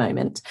fangirl for a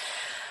moment.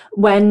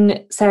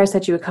 When Sarah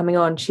said you were coming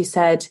on, she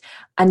said,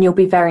 and you'll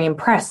be very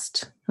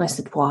impressed. And I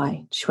said,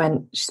 why? She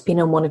went, she's been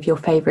on one of your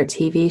favourite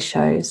TV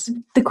shows,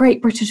 The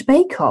Great British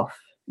Bake Off.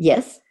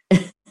 Yes.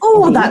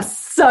 Oh, that's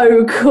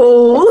so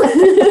cool.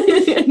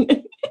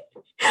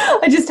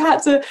 I just had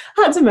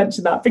to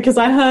mention that because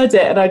I heard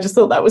it and I just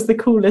thought that was the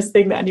coolest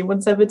thing that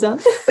anyone's ever done.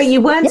 But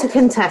you weren't a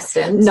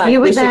contestant. No, you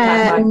were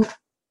there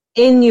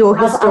in your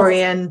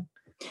historian.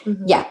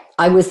 Yeah,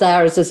 I was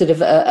there as a sort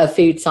of a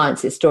food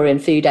science historian,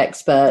 food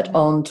expert,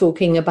 on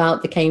talking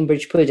about the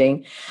Cambridge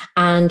pudding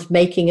and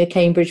making a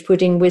Cambridge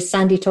pudding with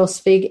Sandy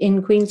Tosfig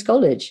in Queen's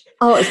College.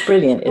 Oh, it's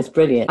brilliant. It's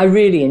brilliant. I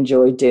really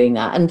enjoyed doing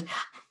that. And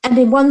And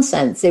in one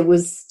sense, it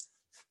was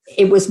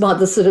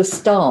the sort of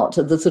start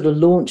of the sort of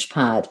launch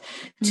pad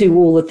to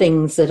all the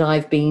things that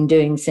I've been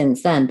doing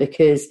since then,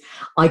 because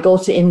I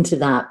got into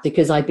that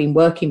because I'd been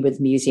working with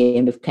the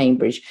Museum of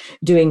Cambridge,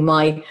 doing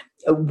my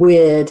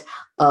weird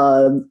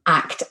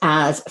act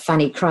as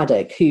Fanny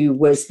Craddock, who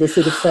was the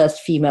sort of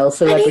first female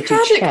celebrity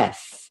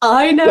chef.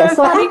 I know, yes,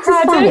 Fanny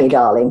Craddock. Fanny,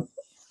 darling.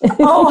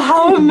 Oh,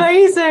 how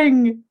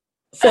amazing!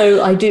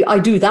 So I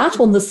do that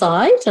on the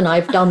side, and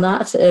I've done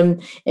that in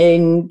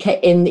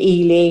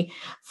Ely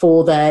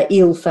for their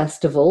eel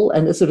festival,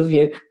 and a sort of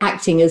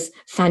acting as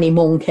Fanny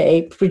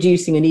Moncake,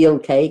 producing an eel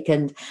cake.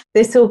 And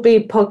this will be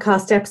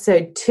podcast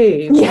episode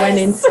 2, when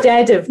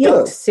instead of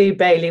Dr. Sue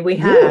Bailey, we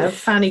have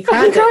Fanny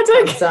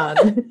Craddock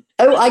on.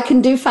 Oh, I can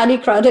do Fanny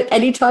Craddock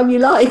anytime you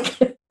like.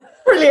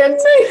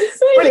 Brilliant.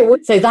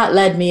 Brilliant. So that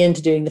led me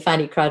into doing the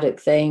Fanny Craddock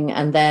thing,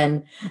 and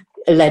then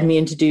led me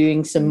into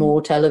doing some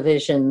more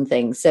television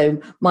things. So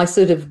my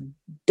sort of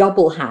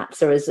double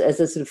hats are as a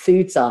sort of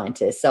food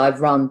scientist. So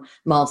I've ran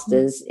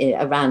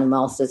I ran a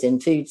master's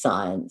in food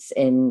science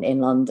in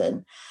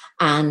London,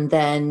 and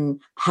then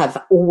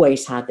have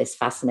always had this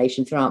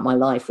fascination throughout my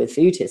life with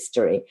food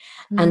history.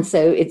 And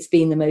so it's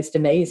been the most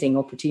amazing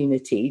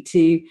opportunity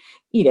to,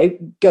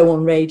 go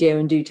on radio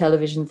and do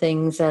television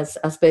things as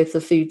both a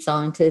food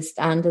scientist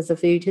and as a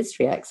food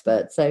history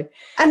expert. So,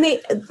 and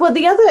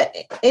the other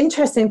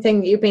interesting thing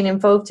that you've been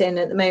involved in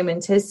at the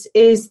moment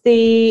is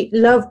the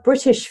Love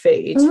British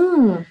Food.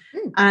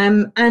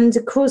 And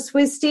of course,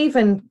 with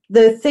Stephen,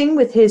 the thing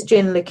with his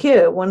gin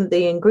liqueur, one of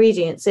the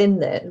ingredients in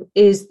there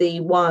is the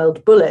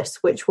wild bullace,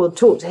 which we'll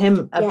talk to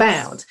him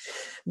about.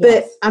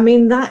 But I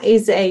mean, that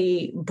is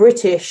a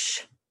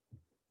British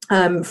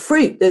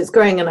fruit that's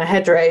growing in our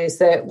hedgerows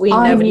that we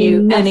never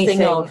knew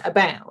anything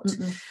about.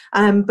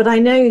 But I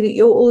know that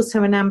you're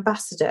also an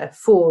ambassador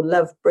for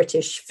Love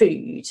British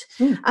Food.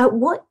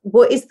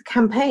 What is the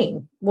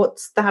campaign?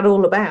 What's that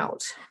all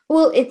about?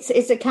 Well, it's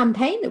a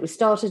campaign that was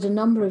started a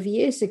number of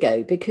years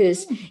ago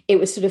because it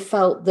was sort of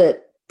felt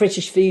that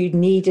British food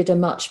needed a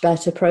much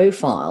better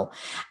profile.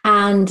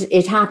 And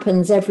it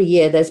happens every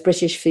year. There's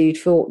British Food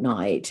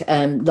Fortnight,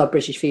 Love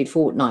British Food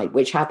Fortnight,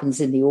 which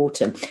happens in the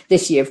autumn.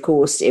 This year, of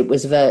course, it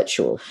was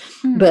virtual.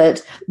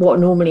 But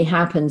what normally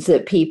happens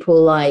that people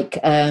like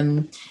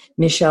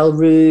Michelle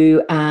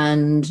Roux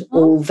and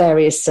all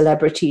various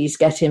celebrities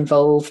get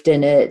involved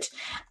in it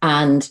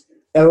and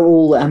are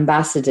all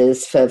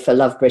ambassadors for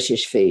Love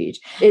British Food.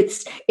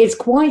 It's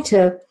quite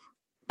a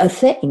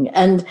thing,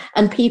 and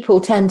people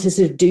tend to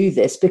sort of do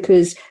this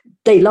because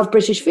they love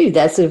British food.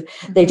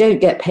 They don't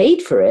get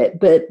paid for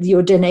it, but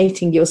you're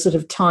donating your sort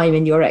of time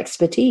and your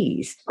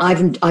expertise.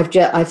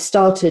 I've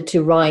started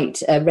to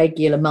write a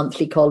regular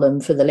monthly column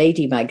for the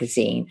Lady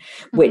magazine,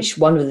 which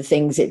one of the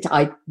things that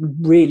I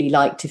really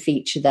like to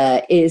feature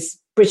there is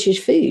British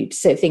food.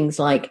 So things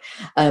like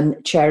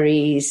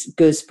cherries,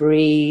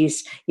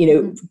 gooseberries,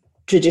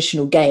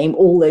 traditional game,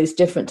 all those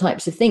different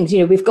types of things.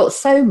 We've got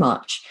so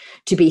much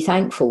to be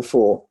thankful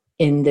for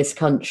in this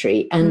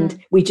country, and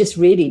we just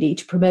really need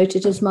to promote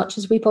it as much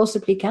as we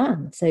possibly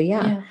can. So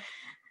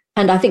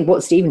and I think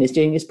what Stephen is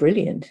doing is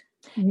brilliant.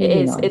 It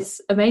is. Nice.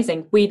 It's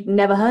amazing. We'd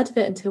never heard of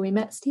it until we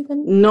met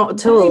Stephen.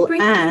 Not at all.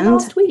 And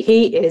last week.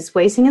 He is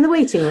waiting in the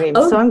waiting room,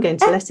 so I'm going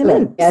to let him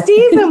in. Yes.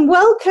 Stephen,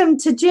 welcome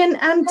to Gin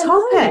and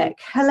Topic.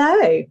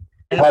 Hello.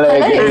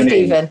 Hello,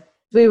 Stephen.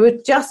 We were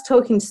just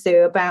talking to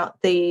Sue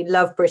about the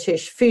Love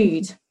British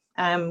Food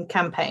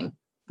campaign.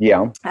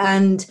 Yeah.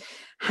 And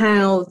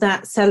how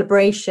that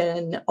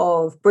celebration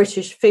of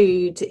British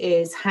food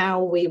is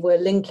how we were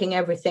linking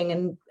everything,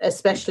 and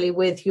especially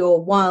with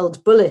your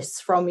wild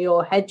bullace from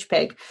your hedge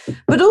pig,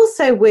 but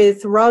also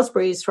with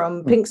raspberries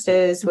from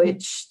Pinksters,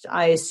 which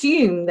I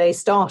assume they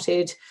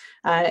started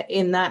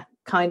in that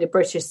kind of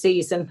British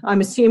season.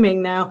 I'm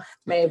assuming now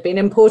may have been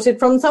imported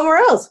from somewhere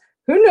else.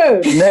 Who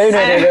knows?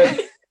 No.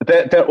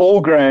 They're all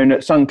grown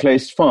at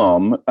Sunclose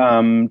Farm,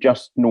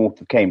 just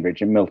north of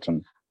Cambridge in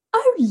Milton.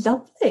 Oh,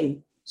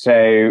 lovely.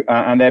 So,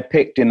 and they're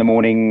picked in the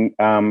morning,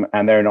 and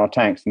they're in our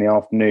tanks in the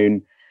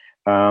afternoon.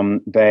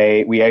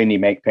 We only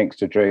make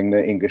Pinkster during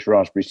the English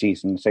raspberry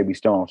season. So we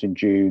start in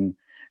June,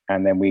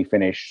 and then we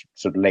finish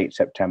sort of late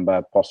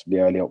September, possibly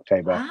early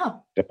October.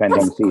 Wow.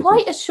 Depending on the season. That's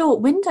quite a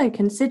short window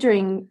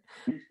considering.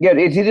 Yeah,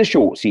 it is a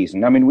short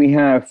season. I mean, we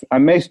have,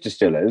 most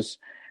distillers,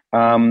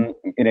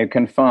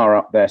 can fire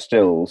up their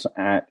stills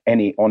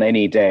on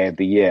any day of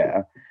the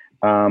year,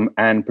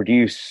 and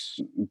produce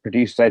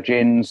their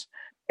gins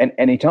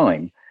any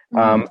time.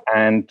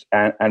 And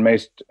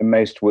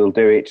most will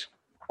do it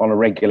on a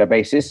regular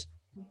basis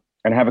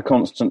and have a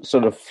constant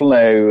sort of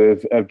flow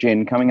of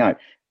gin coming out.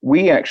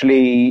 We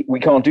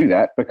can't do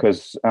that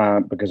because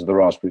of the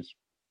raspberries,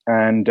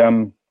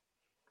 and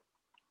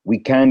we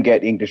can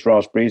get English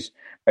raspberries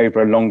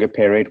over a longer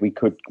period. We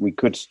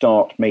could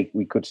start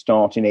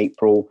in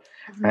April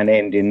and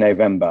end in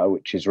November,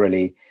 which is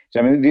really. So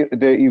I mean,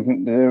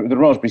 the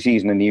raspberry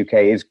season in the UK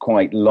is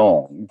quite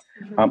long.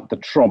 The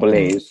trouble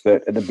is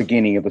that at the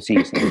beginning of the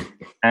season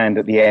and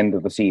at the end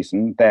of the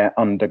season, they're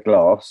under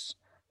glass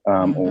or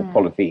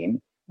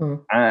polythene,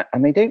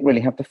 and they don't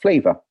really have the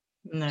flavour.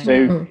 No.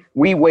 So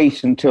we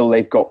wait until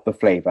they've got the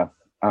flavour,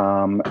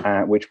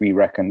 which we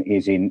reckon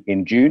is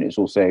in June. It's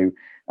also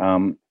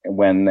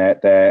when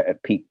they're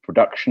at peak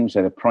production,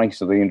 so the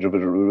price of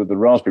the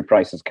raspberry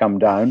price has come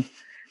down,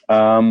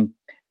 and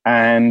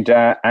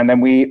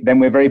then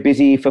we're very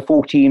busy for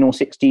 14 or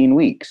 16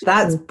 weeks.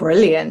 That's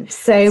brilliant.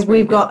 So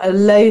we've got a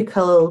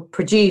local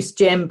produced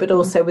gin, but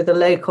also with the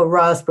local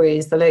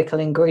raspberries, the local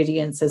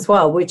ingredients as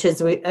well, which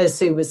as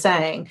Sue was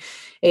saying,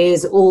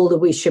 is all that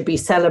we should be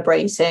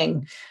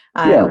celebrating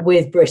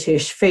with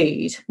British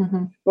food.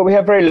 Well, we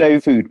have very low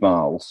food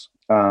miles,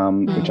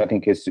 which I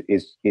think is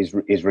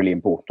really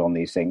important on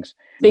these things.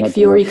 Big for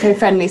your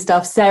eco-friendly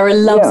stuff. Sarah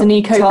loves an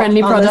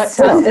eco-friendly product.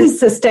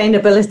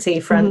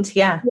 Sustainability front,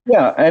 yeah,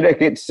 and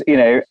it's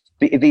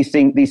these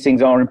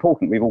things are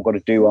important. We've all got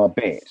to do our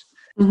bit.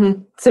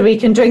 So we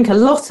can drink a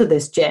lot of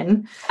this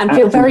gin and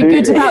feel very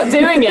good about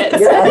doing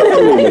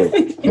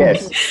it.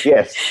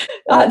 Yes.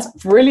 That's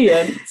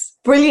brilliant.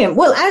 Brilliant.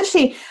 Well,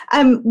 actually,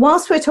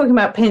 whilst we're talking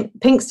about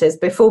Pinksters,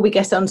 before we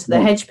get onto the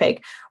hedge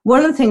pig,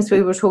 one of the things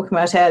we were talking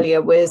about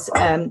earlier was,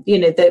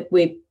 that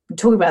we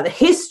talking about the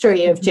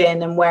history of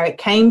gin and where it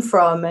came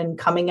from and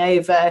coming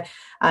over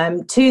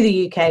to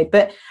the UK,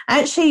 but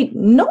actually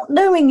not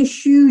knowing a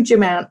huge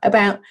amount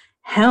about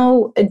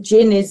how a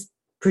gin is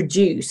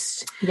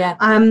produced. Yeah.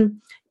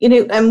 And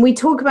we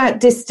talk about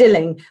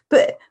distilling,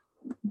 but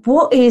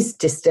what is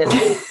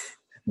distilling?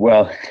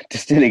 Well,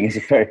 distilling is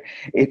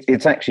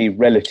it's actually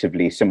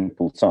relatively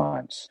simple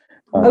science.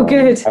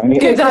 Good.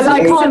 Good.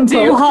 I can't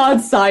do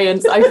hard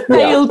science. I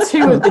failed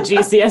 2 of the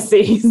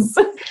GCSEs.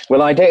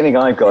 Well, I don't think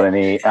I've got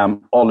any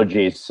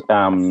ologies,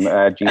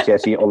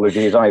 GCSE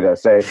ologies either.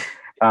 So,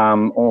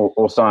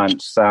 or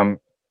science,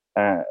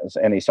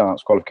 any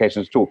science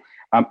qualifications at all.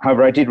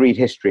 However, I did read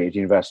history at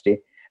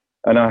university,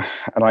 and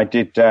I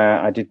did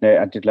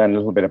learn a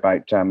little bit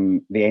about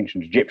the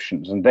ancient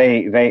Egyptians, and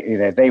they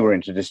were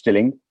into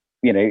distilling.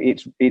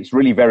 It's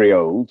really very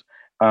old,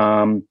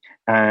 and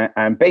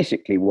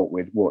basically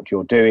what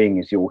you're doing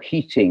is you're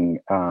heating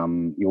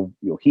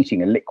you're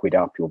heating a liquid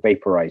up, you're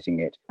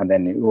vaporizing it, and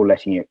then you're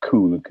letting it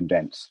cool and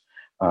condense,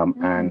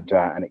 and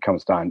it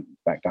comes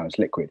back down as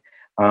liquid,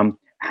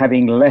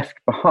 having left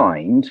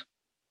behind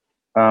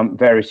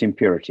various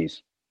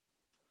impurities.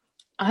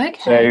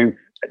 Okay.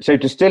 So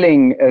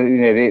distilling,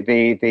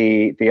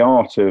 the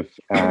art of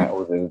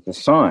or the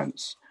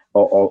science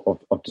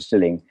of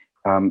distilling,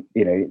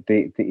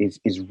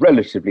 is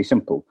relatively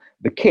simple.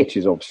 The kit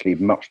is obviously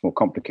much more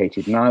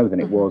complicated now than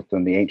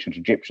than the ancient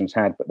Egyptians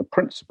had, but the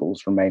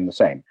principles remain the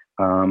same.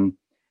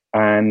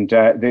 And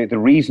the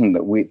reason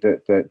that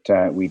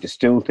we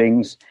distill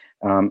things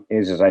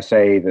is, as I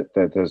say, that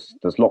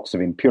there's lots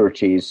of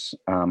impurities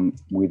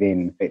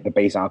within the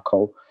base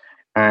alcohol,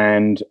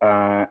 and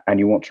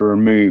you want to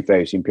remove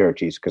those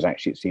impurities because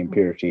actually it's the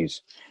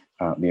impurities.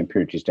 The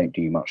impurities don't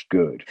do you much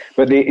good.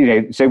 But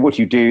so what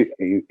you do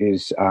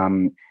is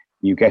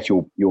you get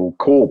your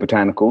core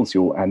botanicals,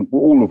 and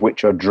all of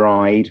which are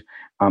dried.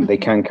 They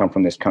can come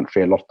from this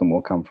country. A lot of them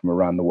will come from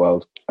around the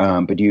world.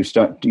 But you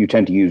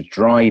tend to use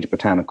dried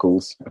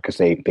botanicals because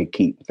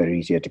they're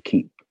easier to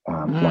keep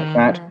like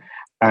that.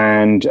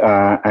 And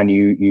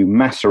you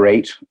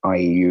macerate,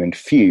 i.e. you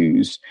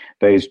infuse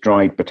those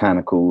dried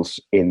botanicals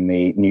in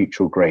the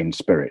neutral grain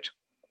spirit.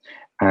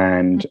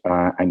 And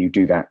you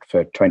do that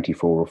for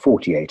 24 or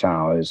 48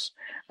 hours.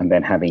 And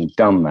then having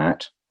done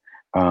that,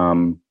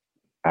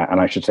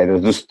 and I should say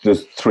there's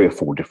 3 or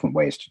 4 different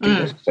ways to do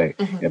this. So,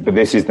 but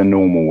this is the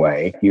normal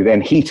way. You then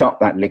heat up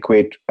that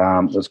liquid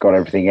that's got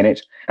everything in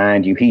it,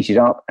 and you heat it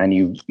up, and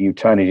you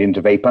turn it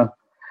into vapor,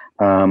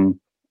 and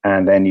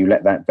then you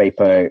let that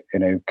vapor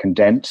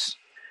condense,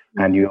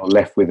 and you're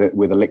left with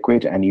a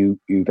liquid, and you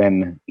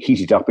then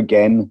heat it up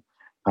again,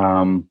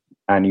 and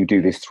you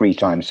do this 3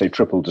 times, so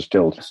triple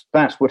distilled.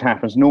 That's what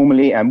happens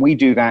normally, and we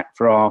do that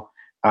for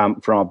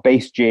our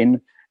base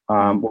gin,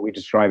 what we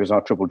describe as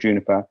our triple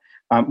juniper.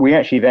 We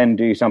actually then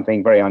do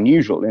something very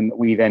unusual in that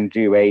we then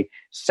do a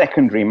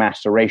secondary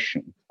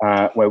maceration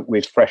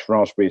with fresh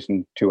raspberries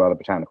and 2 other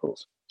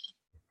botanicals.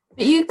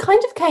 You kind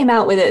of came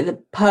out with it at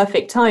the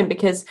perfect time,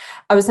 because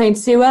I was saying to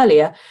Sue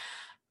earlier,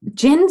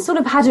 gin sort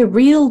of had a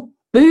real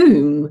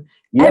boom.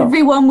 Yeah.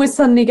 Everyone was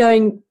suddenly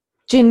going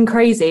gin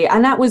crazy.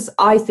 And that was,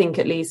 I think,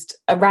 at least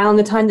around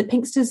the time that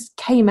Pinksters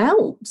came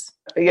out.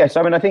 Yes,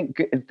 I mean, I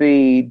think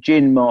the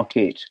gin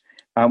market,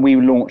 we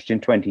launched in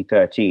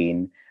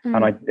 2013.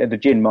 And the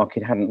gin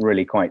market hadn't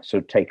really quite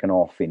sort of taken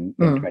off in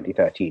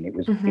 2013. It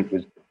was,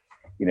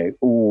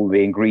 all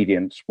the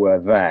ingredients were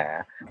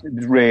there. It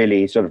was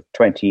really sort of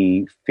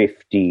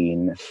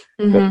 2015 that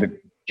the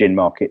gin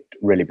market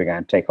really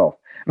began to take off.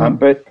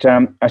 But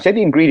I say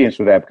the ingredients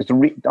were there because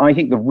I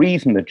think the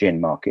reason the gin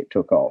market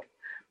took off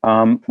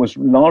was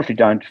largely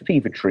down to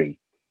Fever-Tree.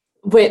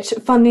 Which,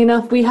 funnily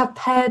enough, we have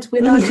paired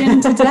with our gin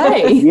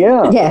today.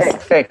 Yeah,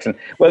 yes, excellent.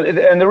 Well,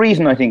 and the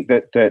reason I think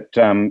that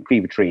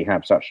Fever-Tree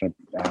have such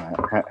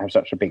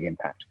a big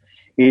impact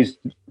is,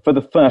 for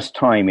the first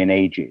time in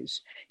ages,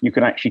 you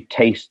can actually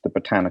taste the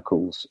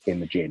botanicals in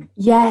the gin.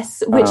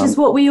 Yes, which is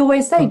what we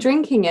always say.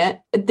 Drinking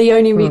it, the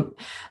only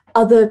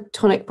other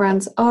tonic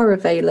brands are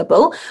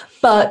available,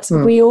 but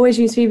we always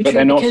use Fever Tree. But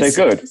they're not so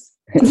good.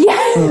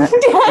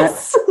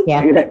 Yes.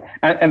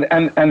 And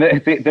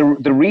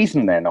the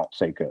reason they're not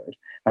so good,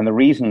 and the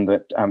reason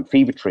that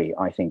Fever Tree,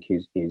 I think,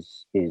 is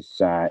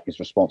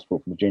responsible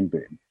for the gin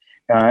boom,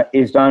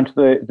 is down to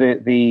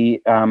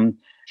the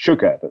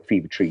sugar that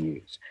Fever Tree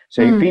use.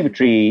 So Fever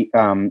Tree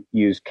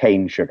use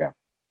cane sugar,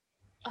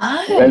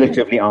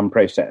 relatively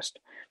unprocessed.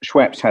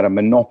 Schweppes had a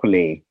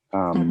monopoly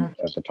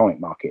of the tonic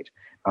market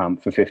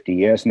for 50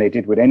 years, and they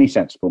did what any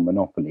sensible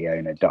monopoly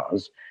owner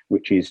does,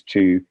 which is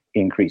to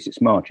increase its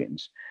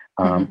margins.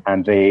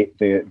 And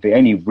the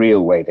only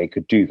real way they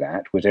could do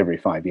that was every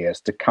 5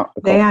 years to cut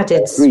the cost. They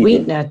added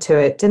sweetener to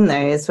it, didn't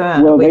they, as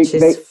well? Well,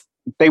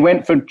 they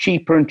went for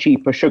cheaper and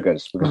cheaper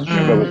sugars because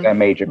sugar was their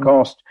major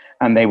cost,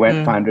 and they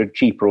found a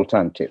cheaper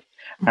alternative.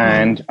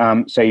 And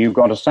so you've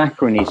got a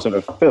saccharine sort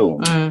of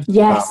film.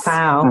 Yes.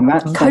 And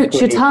that coats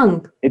your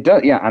tongue. It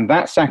does, yeah. And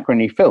that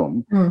saccharine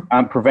film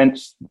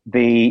prevents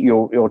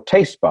your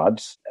taste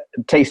buds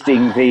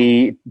tasting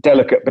the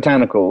delicate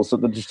botanicals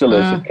that the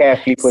distillers have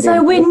carefully put in.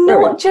 So we're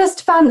not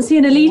just fancy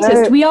and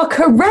elitist. We are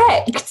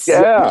correct.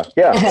 Yeah.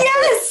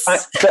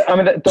 Yes. I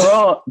mean,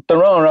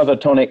 there are other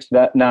tonics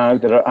that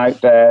are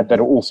out there that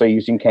are also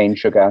using cane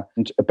sugar,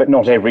 but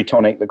not every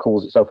tonic that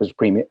calls itself as a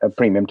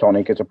premium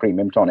tonic is a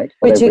premium tonic.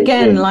 Which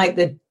again, like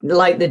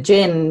the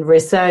gin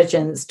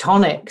resurgence,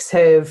 tonics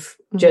have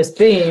just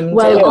boomed.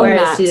 Well, on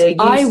that,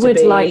 I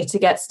would like to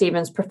get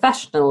Stephen's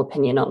professional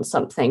opinion on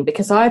something,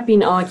 because I've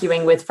been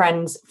arguing with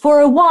friends for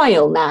a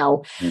while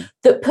now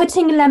that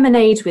putting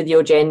lemonade with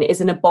your gin is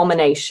an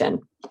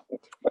abomination.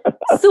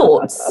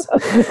 Thoughts?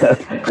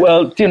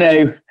 Well,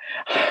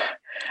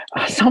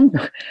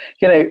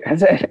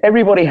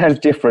 everybody has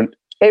different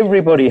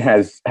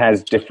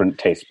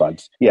taste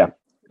buds. Yeah.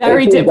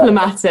 Very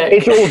diplomatic.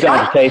 It's all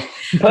down to taste.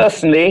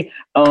 Personally,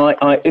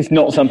 it's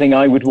not something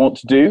I would want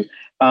to do.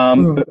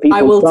 But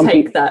I will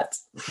take that.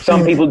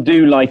 Some people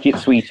do like it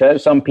sweeter.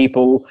 Some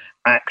people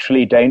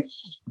actually don't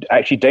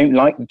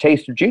like the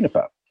taste of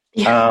juniper.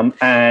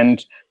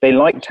 And they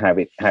like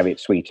to have it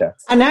sweeter.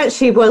 And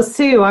actually, well,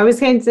 Sue, I was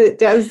going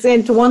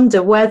to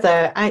wonder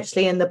whether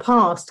actually in the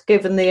past,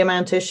 given the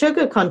amount of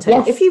sugar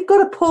content, if you've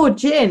got a poor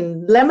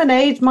gin,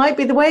 lemonade might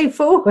be the way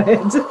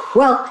forward.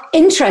 Well,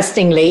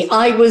 interestingly,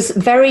 I was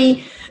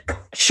very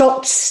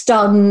shocked,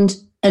 stunned,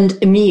 and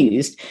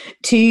amused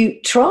to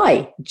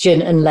try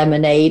gin and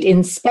lemonade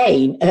in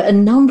Spain a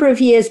number of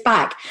years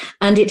back,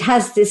 and it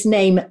has this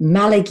name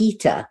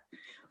Malaguita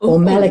or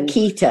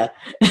Malaquita.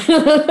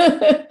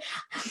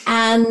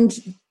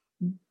 And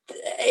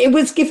it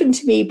was given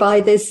to me by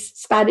this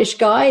Spanish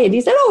guy, and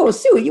he said, "Oh,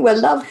 Sue, you will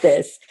love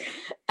this."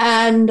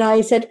 And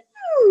I said,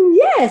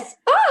 yes.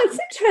 Oh, it's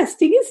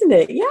interesting, isn't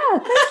it? Yeah,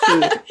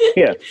 thank you.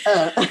 Yeah.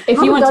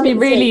 If you want to be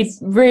really,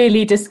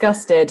 really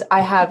disgusted,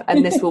 I have,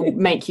 and this will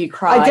make you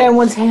cry. I don't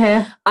want to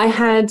hear. I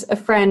had a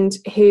friend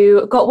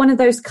who got one of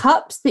those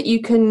cups that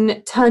you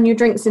can turn your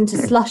drinks into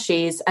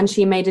slushies, and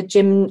she made a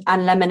gin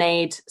and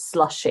lemonade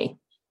slushie.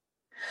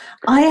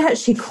 I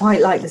actually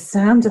quite like the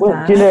sound of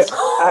that. Do you know,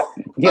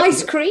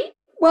 ice cream?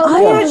 Well,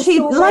 I actually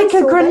like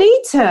a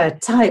granita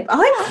type.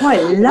 I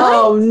quite like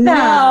that.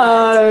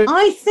 No.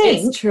 I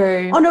think it's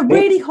true. On a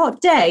really hot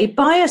day,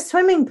 by a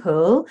swimming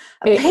pool,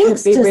 a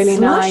Pinkster really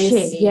slushie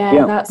nice.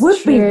 Yeah, that's would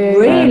true. be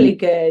really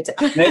good.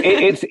 No,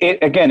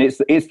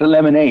 it's the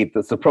lemonade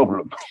that's the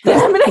problem. The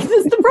lemonade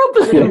is the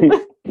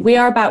problem. We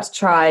are about to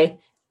try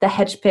the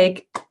Hedge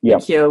Pig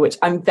liqueur, which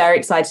I'm very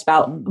excited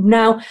about.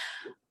 Now,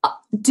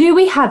 do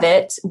we have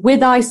it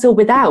with ice or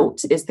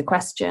without? Is the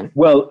question.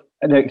 Well,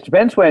 it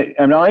depends where.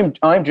 I mean,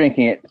 I'm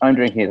drinking it. I'm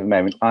drinking it at the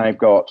moment. I've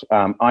got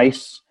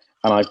ice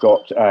and I've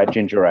got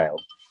ginger ale.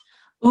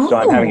 Ooh. So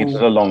I'm having it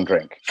as a long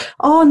drink.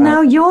 Oh,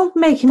 now you're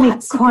making me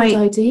quite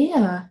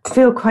idea.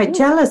 Feel quite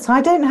jealous.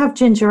 I don't have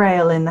ginger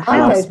ale in the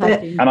house,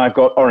 and I've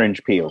got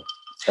orange peel.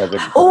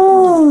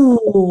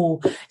 Oh,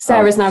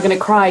 Sarah's now going to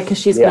cry because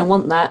she's going to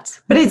want that.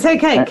 But it's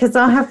okay, because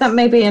I'll have that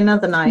maybe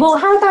another night. Well,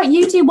 how about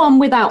you do one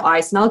without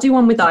ice and I'll do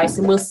one with ice,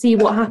 and we'll see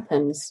what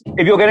happens.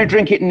 If you're going to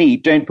drink it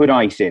neat, don't put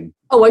ice in.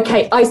 Oh,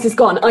 okay. Ice is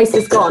gone. Ice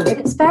is gone.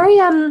 It's very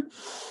I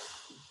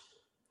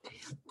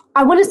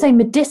want to say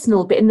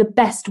medicinal, but in the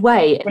best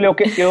way. Well,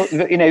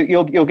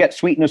 you'll get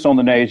sweetness on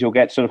the nose. You'll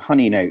get sort of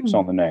honey notes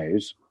on the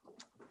nose.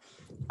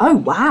 Oh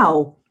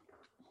wow,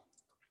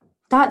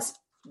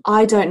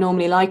 I don't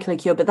normally like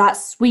liqueur, but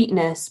that's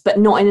sweetness, but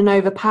not in an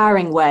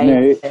overpowering way.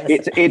 No,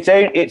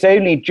 it's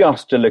only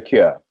just a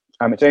liqueur.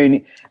 It's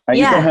only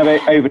you can have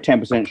over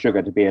 10%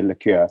 sugar to be a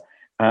liqueur,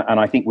 and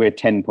I think we're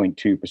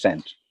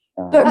 10.2%.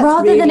 But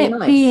rather really than it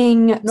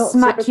being not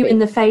smack syrupy. You in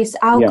the face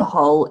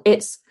alcohol,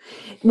 it's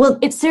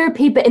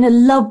syrupy, but in a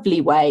lovely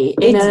way,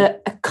 in a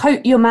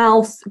coat your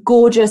mouth,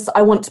 gorgeous,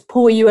 I want to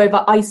pour you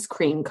over ice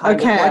cream kind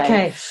of way.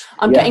 Okay.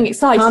 I'm getting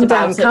excited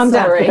about it. Calm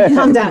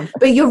down.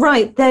 But you're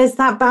right, there's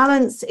that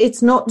balance.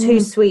 It's not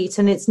too sweet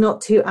and it's not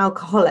too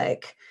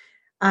alcoholic.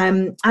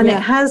 And it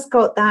has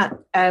got that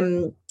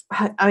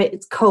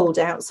it's cold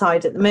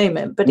outside at the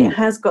moment, but it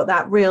has got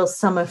that real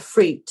summer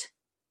fruit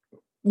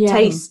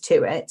taste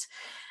to it.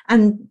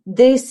 And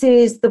this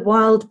is the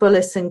wild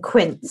Bullace and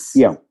quince.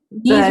 Yeah.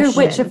 Neither of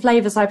which are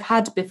flavours I've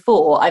had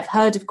before. I've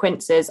heard of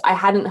quinces. I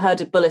hadn't heard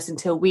of Bullace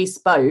until we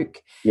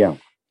spoke. Yeah.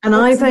 And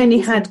I've only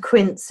had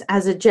quince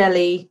as a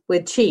jelly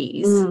with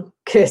cheese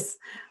because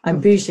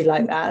I'm bougie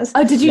like that.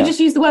 Oh, did you just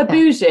use the word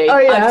bougie? Oh,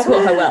 yeah. I've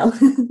taught her well.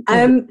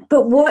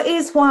 But what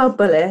is wild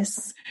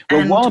Bullace?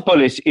 Well, wild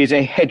Bullace is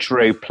a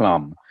hedgerow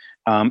plum.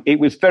 It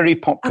was very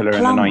popular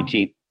in the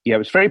 19th. Yeah, it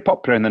was very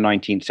popular in the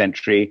 19th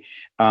century.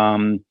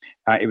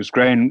 It was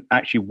grown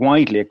actually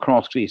widely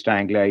across East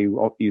Anglia.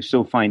 You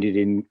still find it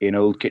in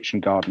old kitchen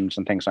gardens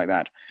and things like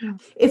that.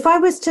 If I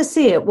was to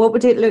see it, what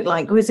would it look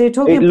like? Was it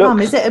talking plum?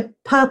 Is it a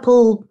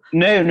purple?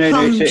 No.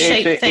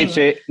 It's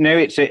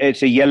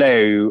a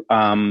yellow.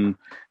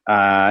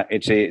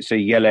 It's a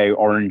yellow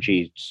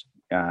orangey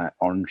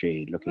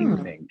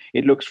looking thing.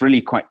 It looks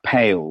really quite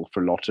pale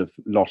for a lot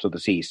of the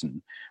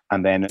season,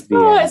 and then at the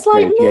end, it's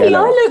like me.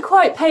 Yellow. I look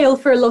quite pale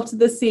for a lot of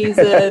the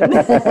season.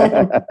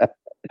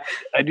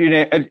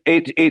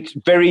 It's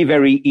very,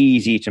 very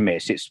easy to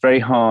miss. It's very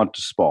hard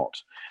to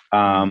spot,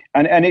 and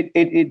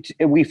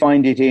we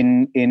find it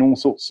in all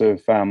sorts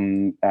of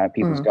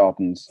people's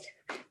gardens.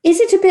 Is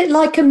it a bit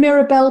like a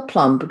Mirabelle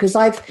plum? Because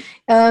is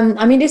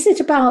it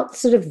about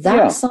sort of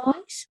that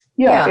size?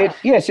 Yeah.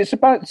 It's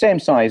about the same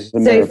size as the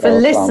Mirabelle plum. So for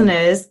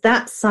listeners, plum.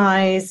 that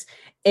size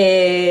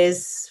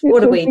is,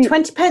 what are we,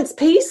 20 pence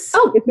piece?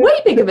 Oh,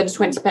 way bigger than a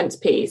 20 pence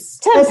piece.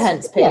 10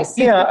 pence piece.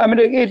 Yeah, I mean,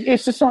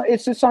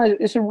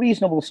 it's a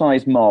reasonable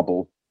sized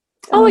marble.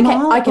 Oh, okay.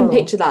 Marble. I can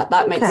picture that.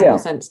 That makes more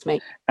sense to me.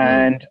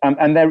 And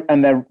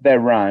they're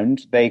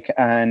round.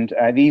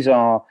 These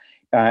are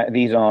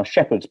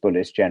shepherd's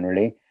bullace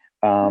generally.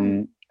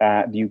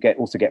 You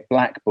also get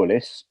black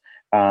bullace.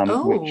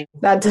 Which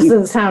that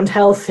doesn't sound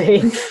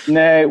healthy.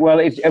 No, well,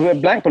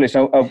 black bullace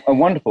are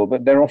wonderful,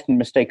 but they're often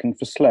mistaken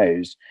for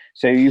sloes.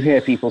 So you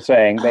hear people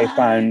saying they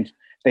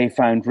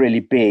found really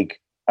big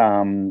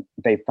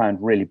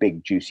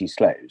juicy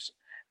sloes,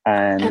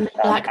 and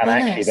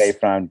actually they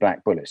found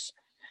black bullace.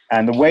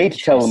 And the way to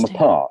tell them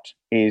apart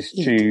is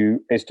to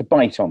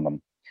bite on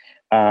them,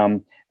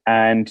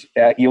 and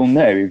you'll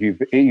know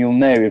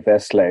if they're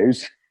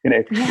sloes.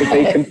 If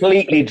they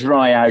completely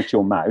dry out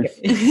your mouth,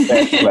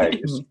 they're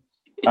sloes.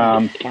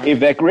 If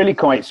they're really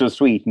quite sort of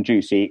sweet and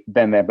juicy,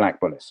 then they're black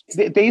bullace.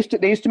 They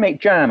used to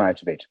make jam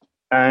out of it,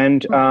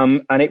 and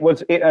it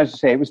was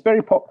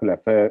very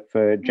popular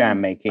for jam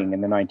making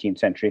in the 19th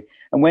century,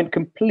 and went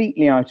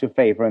completely out of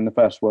favour in the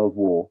First World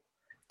War.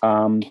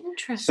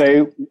 Interesting.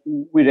 So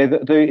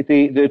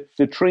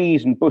the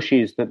trees and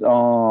bushes that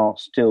are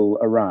still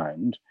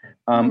around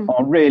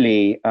are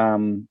really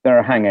they're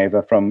a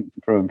hangover from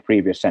a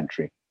previous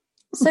century.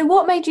 So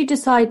what made you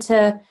decide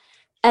to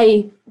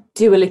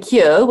do a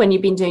liqueur when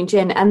you've been doing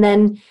gin, and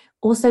then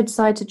also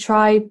decide to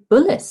try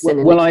Bullace in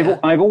a liqueur?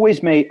 I've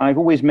always made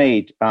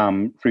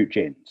fruit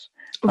gins.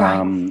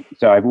 Right.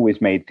 So I've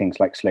always made things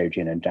like sloe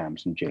gin and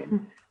damson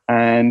gin.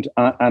 And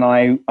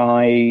I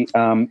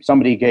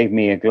somebody gave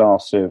me a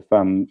glass of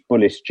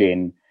Bullace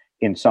gin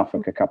in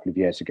Suffolk a couple of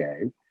years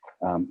ago,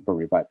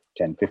 probably about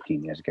 10,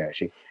 15 years ago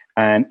actually,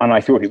 and I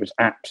thought it was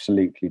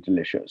absolutely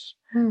delicious.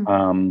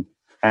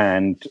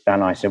 And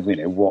I said,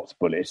 what's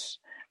Bullace?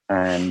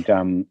 And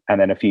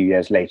then a few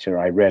years later,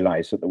 I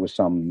realised that there was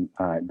some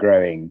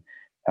growing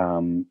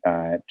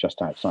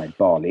just outside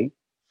Barley,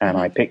 and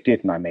I picked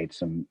it and I made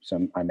some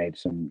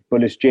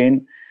Bullace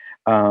gin.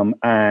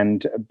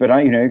 But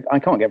I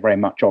can't get very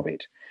much of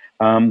it.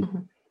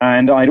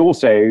 And I'd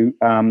also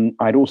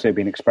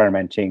been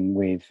experimenting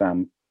with.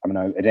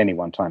 At any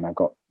one time, I've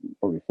got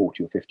probably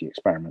 40 or 50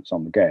 experiments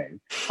on the go,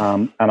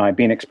 and I've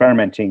been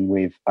experimenting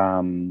with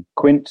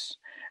quince,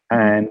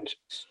 and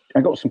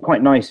I got some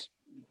quite nice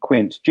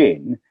quince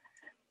gin.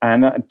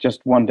 And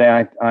just one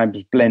day, I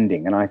was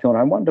blending, and I thought,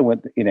 I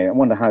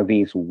wonder how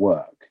these will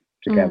work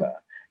together.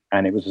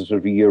 And it was a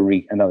sort of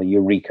another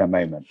eureka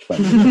moment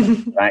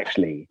when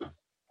actually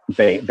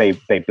they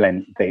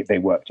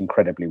worked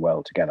incredibly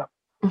well together.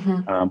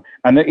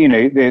 And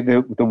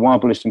the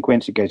wild Bullace and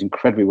quince, it goes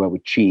incredibly well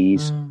with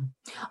cheese.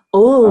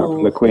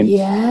 The quince.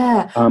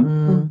 Yeah.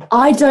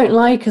 I don't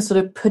like a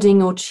sort of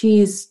pudding or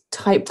cheese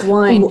type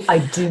wine. I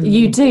do.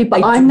 You do,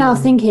 but I'm now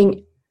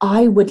thinking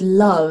I would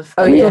love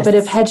a little bit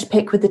of hedge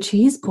pick with the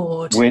cheese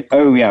board. With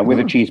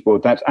a cheese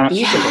board, that's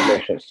absolutely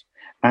delicious.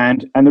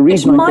 And the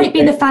reason it might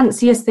be the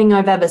fanciest thing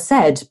I've ever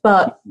said,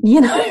 but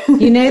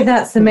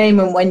that's the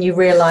moment when you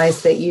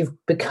realise that you've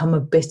become a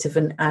bit of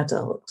an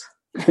adult.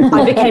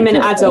 I became an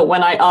adult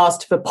when I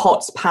asked for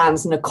pots,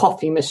 pans, and a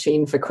coffee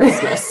machine for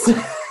Christmas.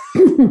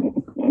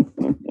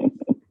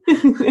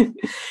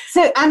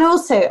 So, and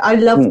also, I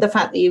love the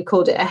fact that you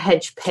called it a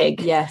hedge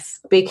pig. Yes,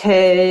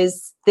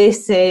 because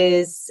this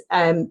is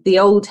the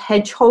old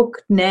hedgehog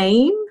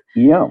name.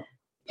 Yeah.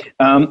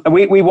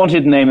 We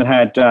wanted a name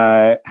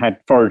that had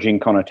foraging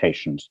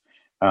connotations,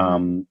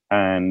 and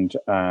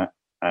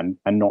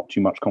not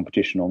too much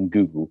competition on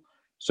Google.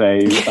 So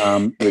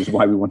it was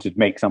why we wanted to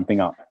make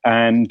something up.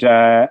 And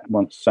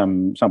once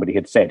somebody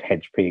had said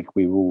hedge pig,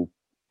 we were all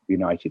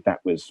united. That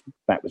was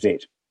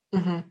it.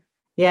 Mm-hmm.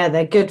 Yeah,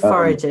 they're good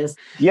foragers.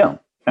 Yeah.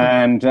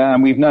 And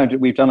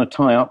we've done a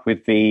tie-up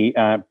with the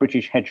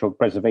British Hedgehog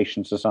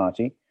Preservation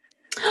Society.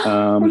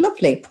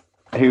 Lovely.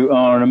 Who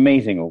are an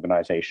amazing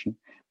organisation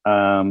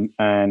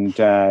and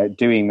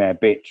doing their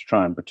bit to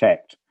try and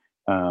protect,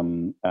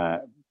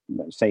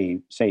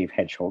 save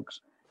hedgehogs.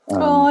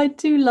 I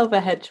do love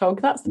a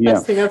hedgehog. That's the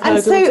best thing I've heard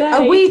all day. And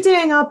so are we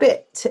doing our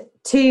bit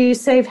to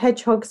save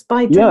hedgehogs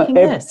by drinking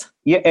this?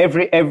 Yeah,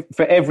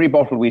 for every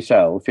bottle we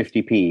sell,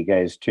 50p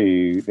goes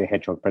to the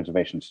Hedgehog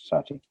Preservation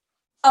Society.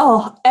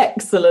 Oh,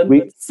 excellent.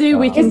 We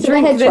can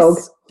drink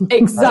this.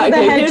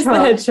 Exactly. Here's the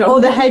hedgehog.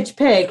 Or the hedge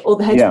pig. Or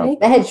the hedge pig.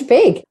 The hedge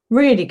pig.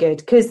 Really good,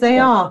 because they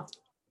are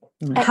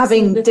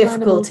having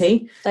difficulty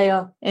animals. They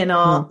are. In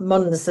our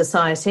modern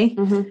society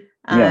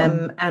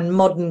and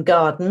modern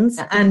gardens.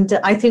 And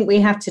I think we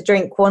have to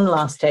drink one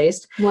last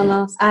taste.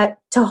 To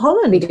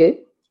Holland. We do.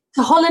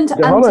 To Holland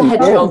and to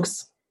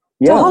hedgehogs.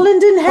 Yeah. To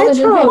Holland and hedgehogs.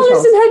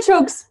 Holland and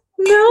hedgehogs.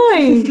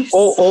 Nice.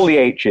 All the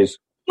H's.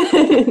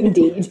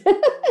 Indeed.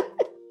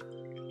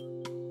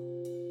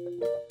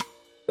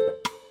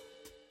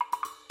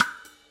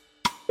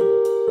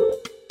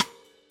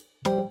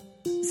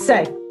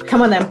 So,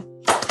 come on then.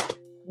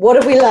 What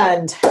have we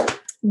learned?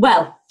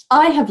 Well,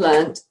 I have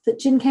learned that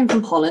gin came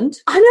from Holland.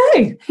 I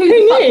know. Who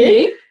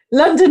knew?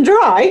 London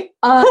Dry?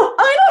 I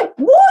know.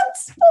 What?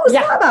 What was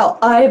that about?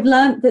 I've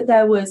learned that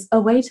there was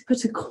a way to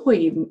put a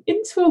coin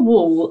into a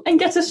wall and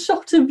get a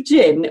shot of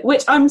gin,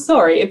 which I'm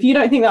sorry, if you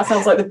don't think that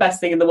sounds like the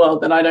best thing in the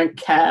world, then I don't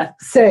care.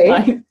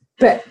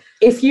 But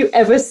if you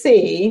ever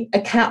see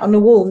a cat on the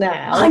wall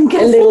now, a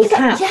little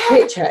cat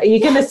picture, are you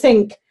going to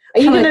think... Are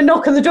you going to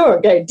knock on the door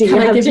and go, do you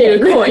have give gin?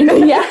 You a coin?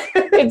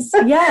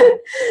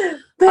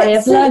 But I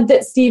have learned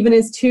that Stephen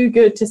is too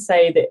good to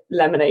say that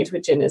lemonade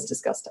with gin is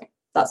disgusting.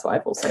 That's what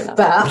I've also learned.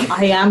 But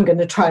I am going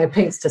to try a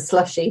Pinkster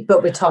slushy,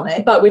 but with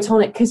tonic.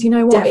 Because you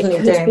know what?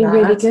 Definitely it could be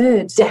really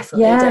good.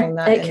 Definitely doing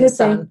that in the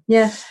sun.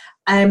 Yeah.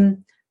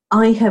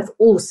 I have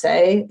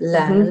also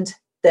learned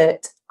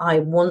that I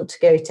want to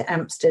go to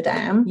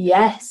Amsterdam.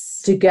 Yes.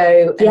 To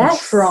go and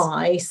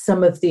try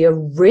some of the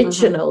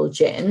original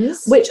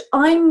gins. Which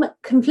I'm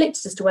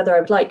conflicted as to whether I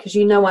would like, because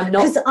you know I'm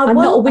not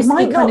a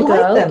whiskey kind of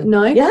girl. Them.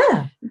 No.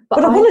 Yeah.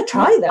 But I want to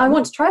try them. I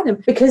want to try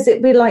them. Because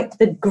it'd be like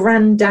the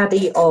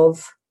granddaddy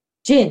of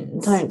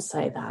gins. Don't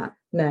say that.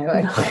 No,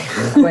 I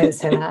won't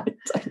say that.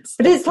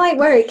 But it's like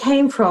where it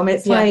came from.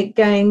 It's like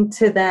going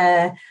to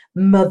their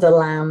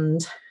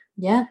motherland.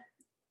 Yeah.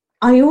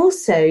 I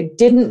also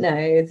didn't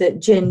know that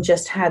gin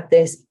just had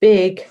this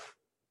big,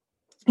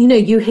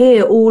 you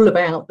hear all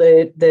about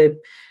the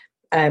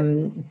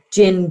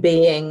gin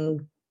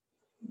being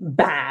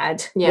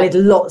bad with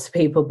lots of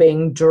people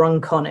being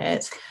drunk on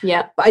it.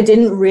 Yeah. But I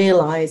didn't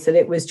realise that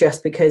it was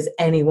just because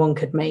anyone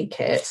could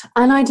make it.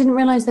 And I didn't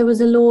realise there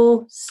was a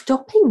law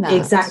stopping that.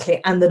 Exactly.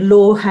 And the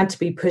law had to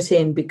be put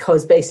in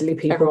because basically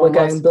people were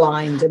going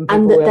blind.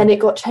 And then it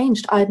got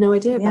changed. I had no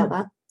idea about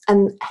that.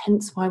 And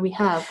hence why we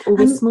have all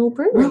these small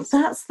breweries. Well,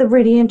 that's the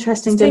really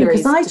interesting thing,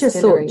 because I just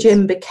thought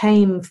gin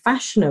became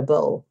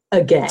fashionable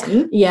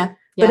again. Yeah.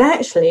 But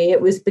actually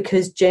it was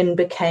because gin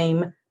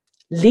became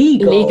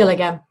legal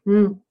again.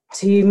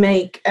 To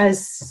make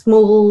as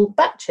small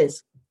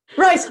batches.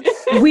 Right,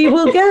 we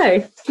will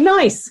go.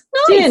 Nice.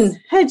 Gin,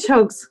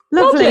 hedgehogs.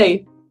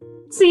 Lovely.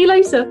 See you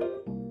later.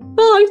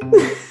 Bye.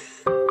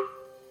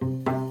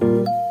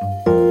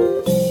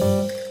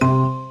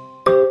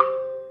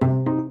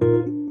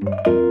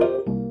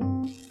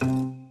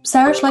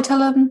 Sarah, shall I tell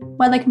them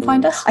where they can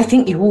find us? I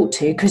think you ought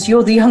to, because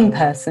you're the young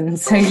person,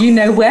 so you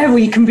know where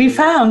we can be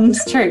found.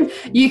 It's true.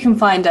 You can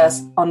find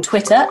us on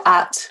Twitter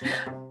at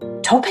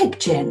Topic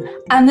Gin.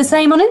 And the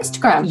same on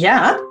Instagram.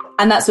 Yeah.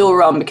 And that's all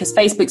wrong, because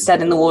Facebook's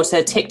dead in the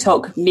water.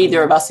 TikTok,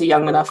 neither of us are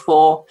young enough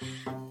for.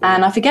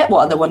 And I forget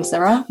what other ones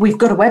there are. We've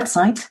got a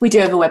website. We do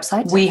have a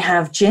website. We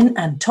have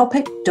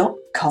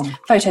ginandtopic.com.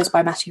 Photos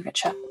by Matthew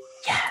Richer.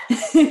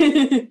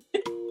 Yeah.